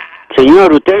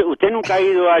 Señor, ¿usted nunca ha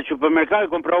ido al supermercado y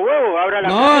compró huevos?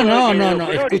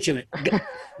 No, escúcheme.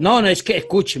 No, es que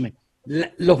escúcheme.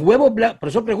 Los huevos blancos, por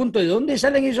eso pregunto, ¿de dónde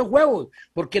salen esos huevos?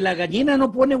 Porque la gallina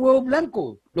no pone huevos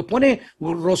blancos, los pone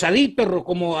rosaditos,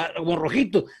 como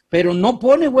rojitos, pero no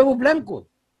pone huevos blancos.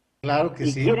 Claro que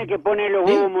sí. ¿Y tiene que poner los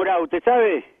huevos morados, usted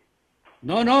sabe?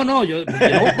 No, yo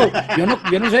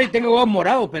no sé si tengo huevos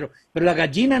morados, pero la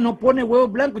gallina no pone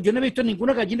huevos blancos. Yo no he visto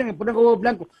ninguna gallina que pone huevos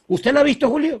blancos. ¿Usted la ha visto,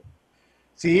 Julio?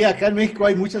 Sí, acá en México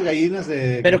hay muchas gallinas.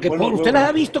 ¿Pero usted las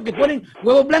ha visto que ponen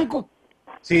huevos blancos?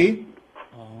 Sí.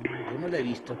 No, yo no la he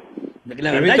visto.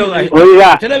 La verdad,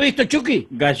 ¿usted la ha visto, Chucky?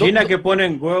 Gallinas que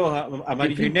ponen huevos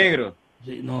amarillo y negro.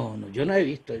 Sí, no, yo no he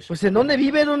visto eso. Pues ¿en dónde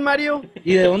vive, don Mario?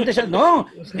 ¿Y de dónde sale? No,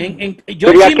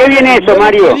 yo ¿Pero a qué viene eso,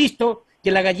 Mario? He visto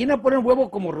que la gallina pone el huevo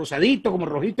como rosadito, como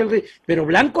rojito, pero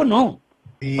blanco no.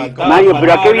 Sí, Mario,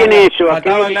 ¿pero a qué viene eso? ¿A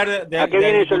qué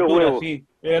vienen esos los huevos? Sí.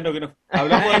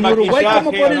 Hablamos ¿En Uruguay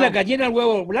cómo pone la gallina el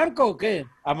huevo? ¿Blanco o qué?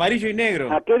 Amarillo y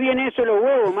negro. ¿A qué viene eso los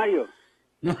huevos, Mario?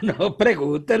 No,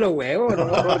 pregunte los huevos. No.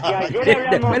 Porque ayer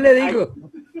hablamos, después le digo.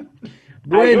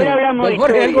 Bueno, don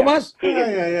Jorge, ¿algo más?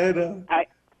 Ayer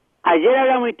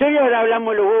hablamos historia, ahora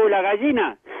hablamos de los huevos de la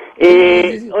gallina.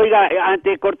 Oiga,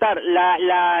 antes de cortar,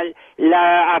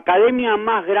 la academia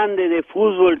más grande de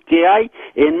fútbol que hay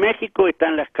en México está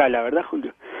en La Escala, ¿verdad,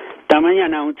 Julio? Hasta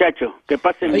mañana, muchachos. Que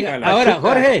pasen. Oiga, ahora,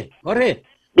 Jorge,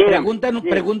 pregunta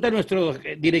nuestro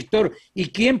director, ¿y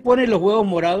quién pone los huevos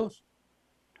morados?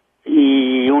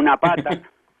 Y una pata.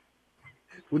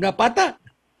 ¿Una pata?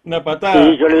 Una patada.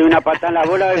 Sí, yo le doy una patada en la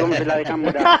bola a ver cómo se la dejan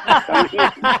morar.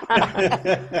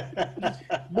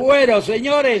 Bueno,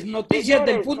 señores, noticias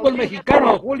del fútbol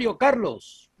mexicano, Julio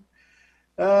Carlos.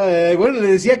 Bueno, le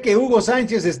decía que Hugo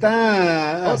Sánchez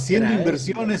está haciendo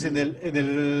inversiones en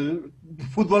el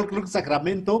Fútbol Club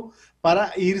Sacramento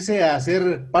para irse a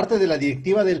ser parte de la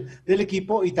directiva del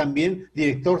equipo y también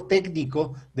director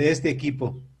técnico de este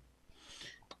equipo.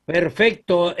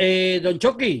 Perfecto. Don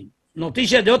Chucky,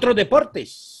 noticias de otros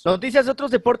deportes. Noticias de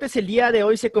otros deportes. El día de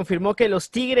hoy se confirmó que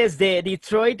los Tigres de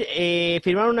Detroit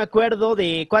firmaron un acuerdo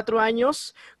de 4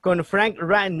 años con Frank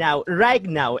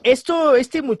Ragnow.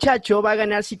 Este muchacho va a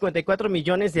ganar $54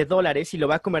 millones y lo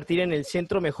va a convertir en el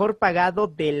centro mejor pagado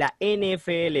de la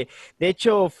NFL. De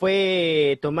hecho,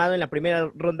 fue tomado en la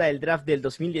primera ronda del draft del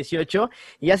 2018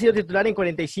 y ha sido titular en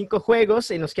 45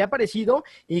 juegos en los que ha aparecido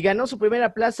y ganó su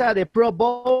primera plaza de Pro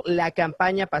Bowl la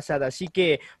campaña pasada. Así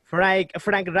que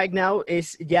Frank Ragnow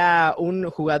es ya un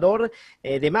jugador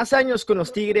de más años con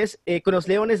los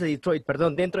Leones de Detroit,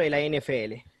 dentro de la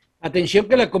NFL. Atención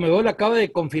que la Conmebol acaba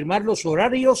de confirmar los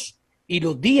horarios y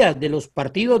los días de los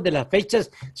partidos de las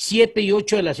fechas 7 y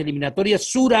 8 de las eliminatorias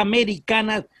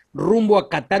suramericanas rumbo a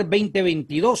Qatar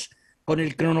 2022. Con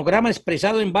el cronograma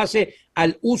expresado en base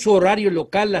al uso horario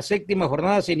local, la séptima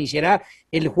jornada se iniciará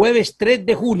el jueves 3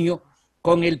 de junio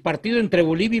con el partido entre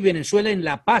Bolivia y Venezuela en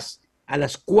La Paz a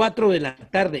las 4 de la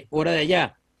tarde, hora de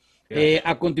allá.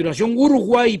 A continuación,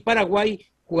 Uruguay y Paraguay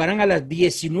jugarán a las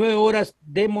 19 horas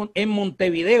en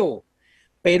Montevideo.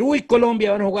 Perú y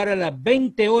Colombia van a jugar a las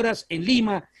 20 horas en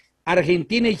Lima.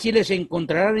 Argentina y Chile se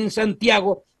encontrarán en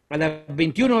Santiago a las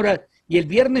 21 horas. Y el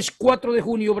viernes 4 de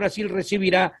junio Brasil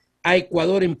recibirá a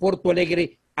Ecuador en Porto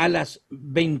Alegre a las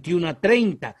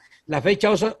 21:30. La fecha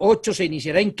 8 se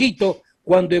iniciará en Quito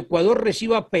cuando Ecuador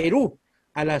reciba a Perú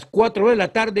a las 4 de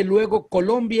la tarde. Luego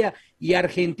Colombia y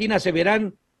Argentina se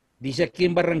verán, dice aquí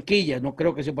en Barranquilla. No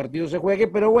creo que ese partido se juegue,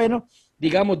 pero bueno,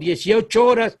 digamos 18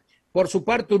 horas. Por su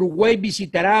parte, Uruguay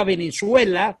visitará a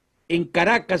Venezuela en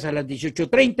Caracas a las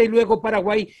 18:30 y luego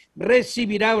Paraguay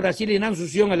recibirá a Brasil en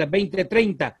Asunción a las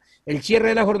 20:30. El cierre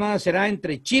de la jornada será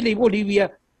entre Chile y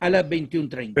Bolivia a las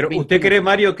 21:30. Pero ¿usted cree,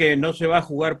 Mario, que no se va a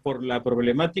jugar por la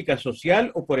problemática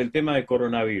social o por el tema de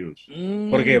coronavirus?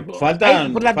 Porque falta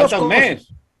un mes.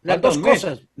 Las dos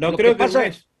cosas. No creo que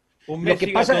un mes lo que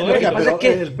pasa es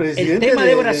que el tema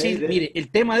de Brasil, mire,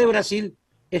 el tema de Brasil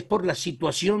es por la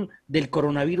situación del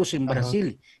coronavirus en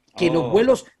Brasil, que los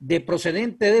vuelos de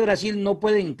procedente de Brasil no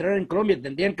pueden entrar en Colombia,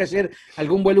 tendrían que hacer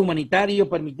algún vuelo humanitario,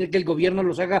 permitir que el gobierno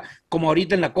los haga, como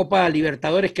ahorita en la Copa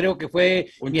Libertadores, creo que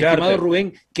fue mi estimado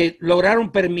Rubén, que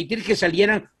lograron permitir que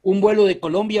salieran un vuelo de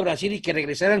Colombia a Brasil y que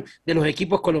regresaran de los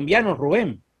equipos colombianos,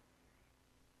 Rubén.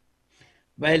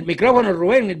 El micrófono,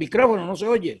 Rubén, el micrófono, no se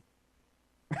oye.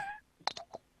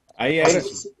 Ahí.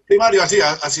 Sí, Mario, así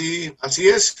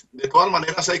es. De todas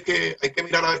maneras hay que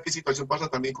mirar a ver qué situación pasa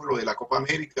también con lo de la Copa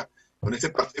América, con este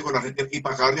partido con Argentina, y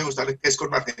para acabar de gustarle que es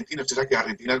con Argentina. Usted sabe que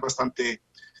Argentina es bastante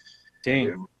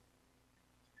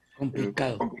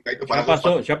complicado.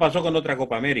 Ya pasó con otra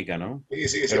Copa América, ¿no?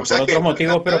 Sí. Pero o sea por otros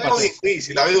motivos, pero pasó.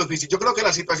 La veo difícil. Yo creo que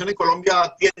la situación en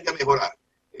Colombia tiende a mejorar.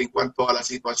 En cuanto a la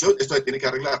situación, esto se tiene que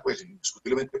arreglar, pues,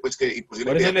 indiscutiblemente, pues, que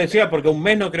imposible. Por eso le decía, porque un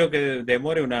mes no creo que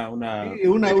demore una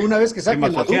vez que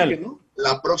saquen la Duque, ¿no?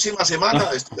 La próxima semana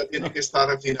esto ya tiene que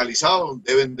estar finalizado,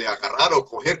 deben de agarrar o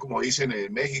coger, como dicen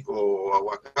en México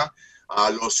o acá, a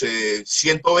los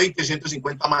 120,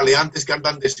 150 maleantes que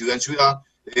andan de ciudad en ciudad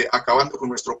acabando con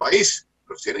nuestro país.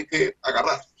 Los tienen que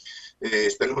agarrar.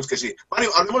 Esperemos que sí. Mario,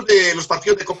 hablemos de los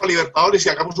partidos de Copa Libertadores y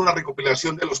hagamos una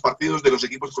recopilación de los partidos de los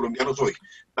equipos colombianos hoy.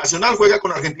 Nacional juega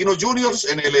con Argentinos Juniors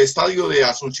en el estadio de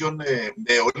Asunción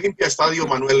de Olimpia, estadio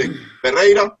Manuel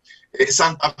Ferreira.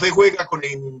 Santa Fe juega con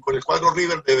el cuadro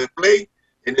River de Play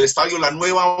en el estadio La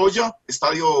Nueva Olla,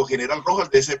 estadio General Rojas.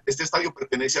 Este estadio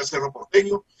pertenece al Cerro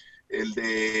Porteño. El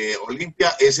de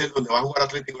Olimpia es el donde va a jugar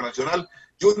Atlético Nacional.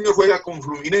 Junior juega con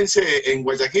Fluminense en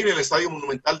Guayaquil, en el Estadio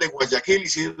Monumental de Guayaquil,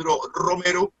 Isidro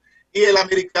Romero. Y el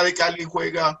América de Cali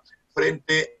juega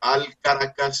frente al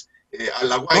Caracas, a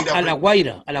La Guaira. A La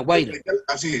Guaira.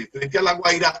 Frente a La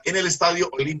Guaira en el Estadio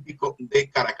Olímpico de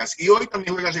Caracas. Y hoy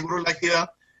también juega Seguro La Equidad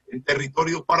en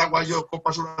territorio paraguayo,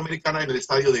 Copa Sudamericana, en el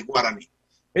Estadio de Guaraní.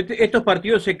 Estos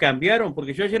partidos se cambiaron,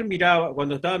 porque yo ayer miraba,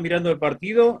 cuando estaba mirando el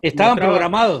partido... Estaban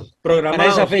programados para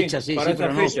esa fecha, para esa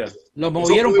fecha. Los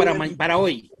movieron para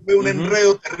hoy. Fue un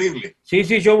enredo terrible. Sí,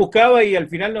 yo buscaba y al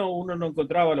final uno no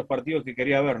encontraba los partidos que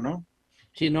quería ver, ¿no?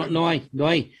 Sí, no hay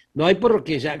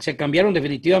porque se cambiaron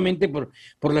definitivamente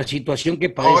por la situación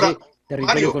que padece el territorio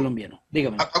Mario, colombiano.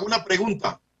 Dígame. Hago una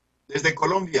pregunta desde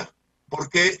Colombia. ¿Por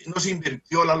qué no se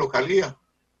invirtió la localía?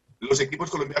 Los equipos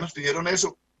colombianos pidieron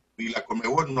eso y la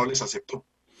Conmebol no les aceptó.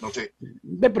 No sé.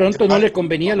 De pronto no les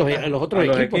convenía a los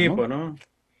otros equipos, ¿no?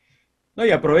 No, y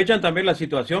aprovechan también la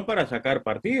situación para sacar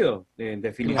partidos. En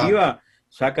definitiva,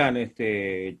 sacan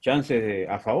chances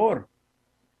a favor.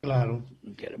 Claro.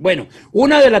 Bueno,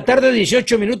 1:00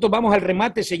 18 minutos, vamos al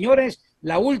remate, señores.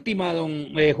 La última,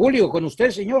 don Julio, con usted,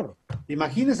 señor.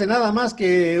 Imagínense nada más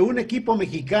que un equipo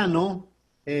mexicano,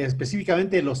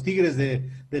 específicamente los Tigres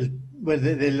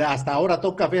del hasta ahora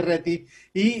Toca Ferretti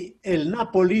y el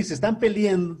Napoli se están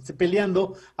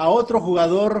peleando a otro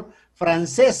jugador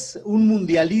francés, un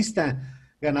mundialista,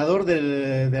 ganador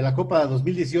de la Copa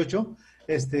 2018,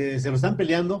 se lo están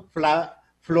peleando,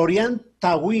 Florian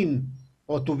Thauvin,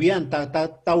 o Florian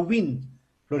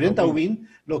Thauvin,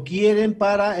 lo quieren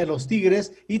para los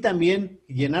Tigres, y también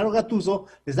Gennaro Gattuso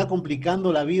le está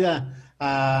complicando la vida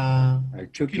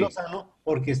al Chucky Lozano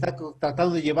porque está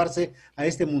tratando de llevarse a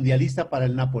este mundialista para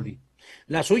el Napoli.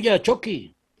 La suya,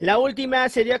 Chucky. La última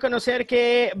se dio a conocer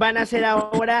que van a ser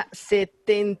ahora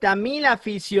 70,000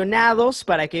 aficionados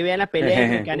para que vean la pelea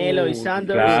entre Canelo y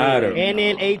Sanders en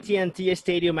el AT&T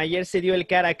Stadium. Ayer se dio el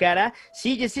cara a cara.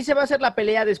 Sí se va a hacer la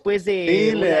pelea después de...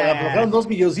 Sí, le aflojaron 2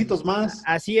 milloncitos más.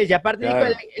 Así es, y aparte dijo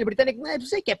el británico,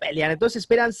 pues hay que pelear. Entonces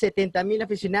esperan 70,000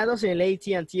 aficionados en el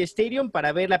AT&T Stadium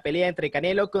para ver la pelea entre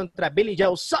Canelo contra Billy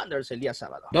Joe Saunders el día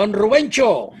sábado. Don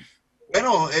Rubencho.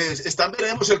 Bueno,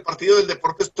 veremos el partido del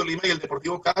Deportes Tolima y el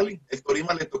Deportivo Cali. El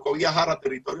Tolima le tocó viajar a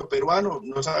territorio peruano,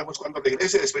 no sabemos cuándo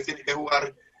regrese, después tiene que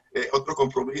jugar otro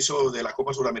compromiso de la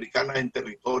Copa Suramericana en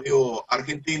territorio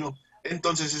argentino.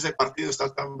 Entonces ese partido está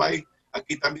stand-by.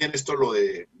 Aquí también lo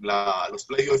de los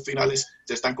playoffs finales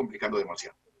se están complicando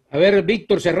demasiado. A ver,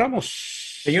 Víctor,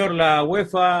 cerramos. Señor, la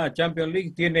UEFA Champions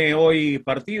League tiene hoy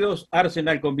partidos.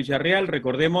 Arsenal con Villarreal,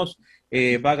 recordemos,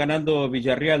 va ganando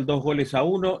Villarreal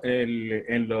 2-1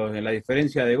 en la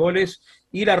diferencia de goles.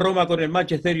 Y la Roma con el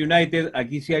Manchester United,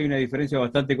 aquí sí hay una diferencia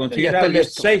bastante considerable,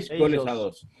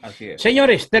 6-2. Así es.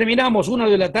 Señores, terminamos,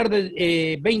 1:00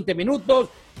 p.m, 20 minutos.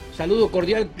 Saludo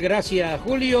cordial, gracias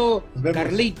Julio,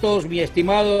 Carlitos, mi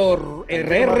estimado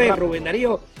RR, Rubén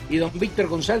Darío y don Víctor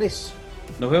González.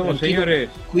 Nos vemos, señores.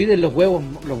 Cuiden los huevos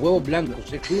blancos,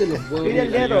 cuiden los huevos. Cuida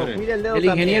el dedo. El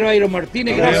ingeniero Airo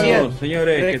Martínez, gracias. Vemos,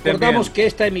 señores, recordamos que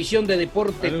esta emisión de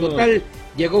Deporte Total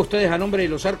llegó a ustedes a nombre de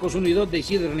los Arcos 1 y 2 de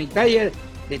Isidro Taller,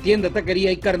 de Tienda,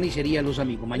 Taquería y Carnicería Los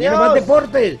Amigos. Mañana más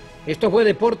deportes. Esto fue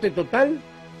Deporte Total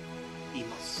y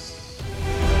Más.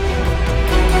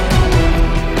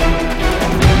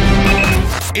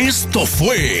 Esto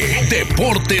fue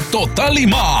Deporte Total y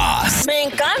Más. Me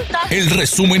encanta. El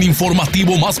resumen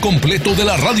informativo más completo de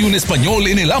la radio en español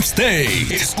en el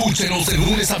Upstate. Escúchenos de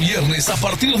lunes a viernes a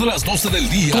partir de las 12 del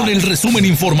día con el resumen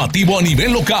informativo a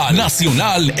nivel local,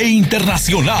 nacional e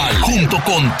internacional, junto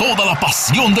con toda la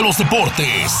pasión de los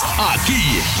deportes.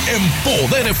 Aquí en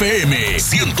Poder FM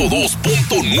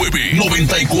 102.9,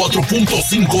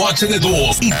 94.5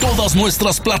 HD2 y todas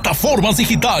nuestras plataformas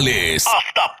digitales.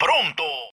 Hasta pronto.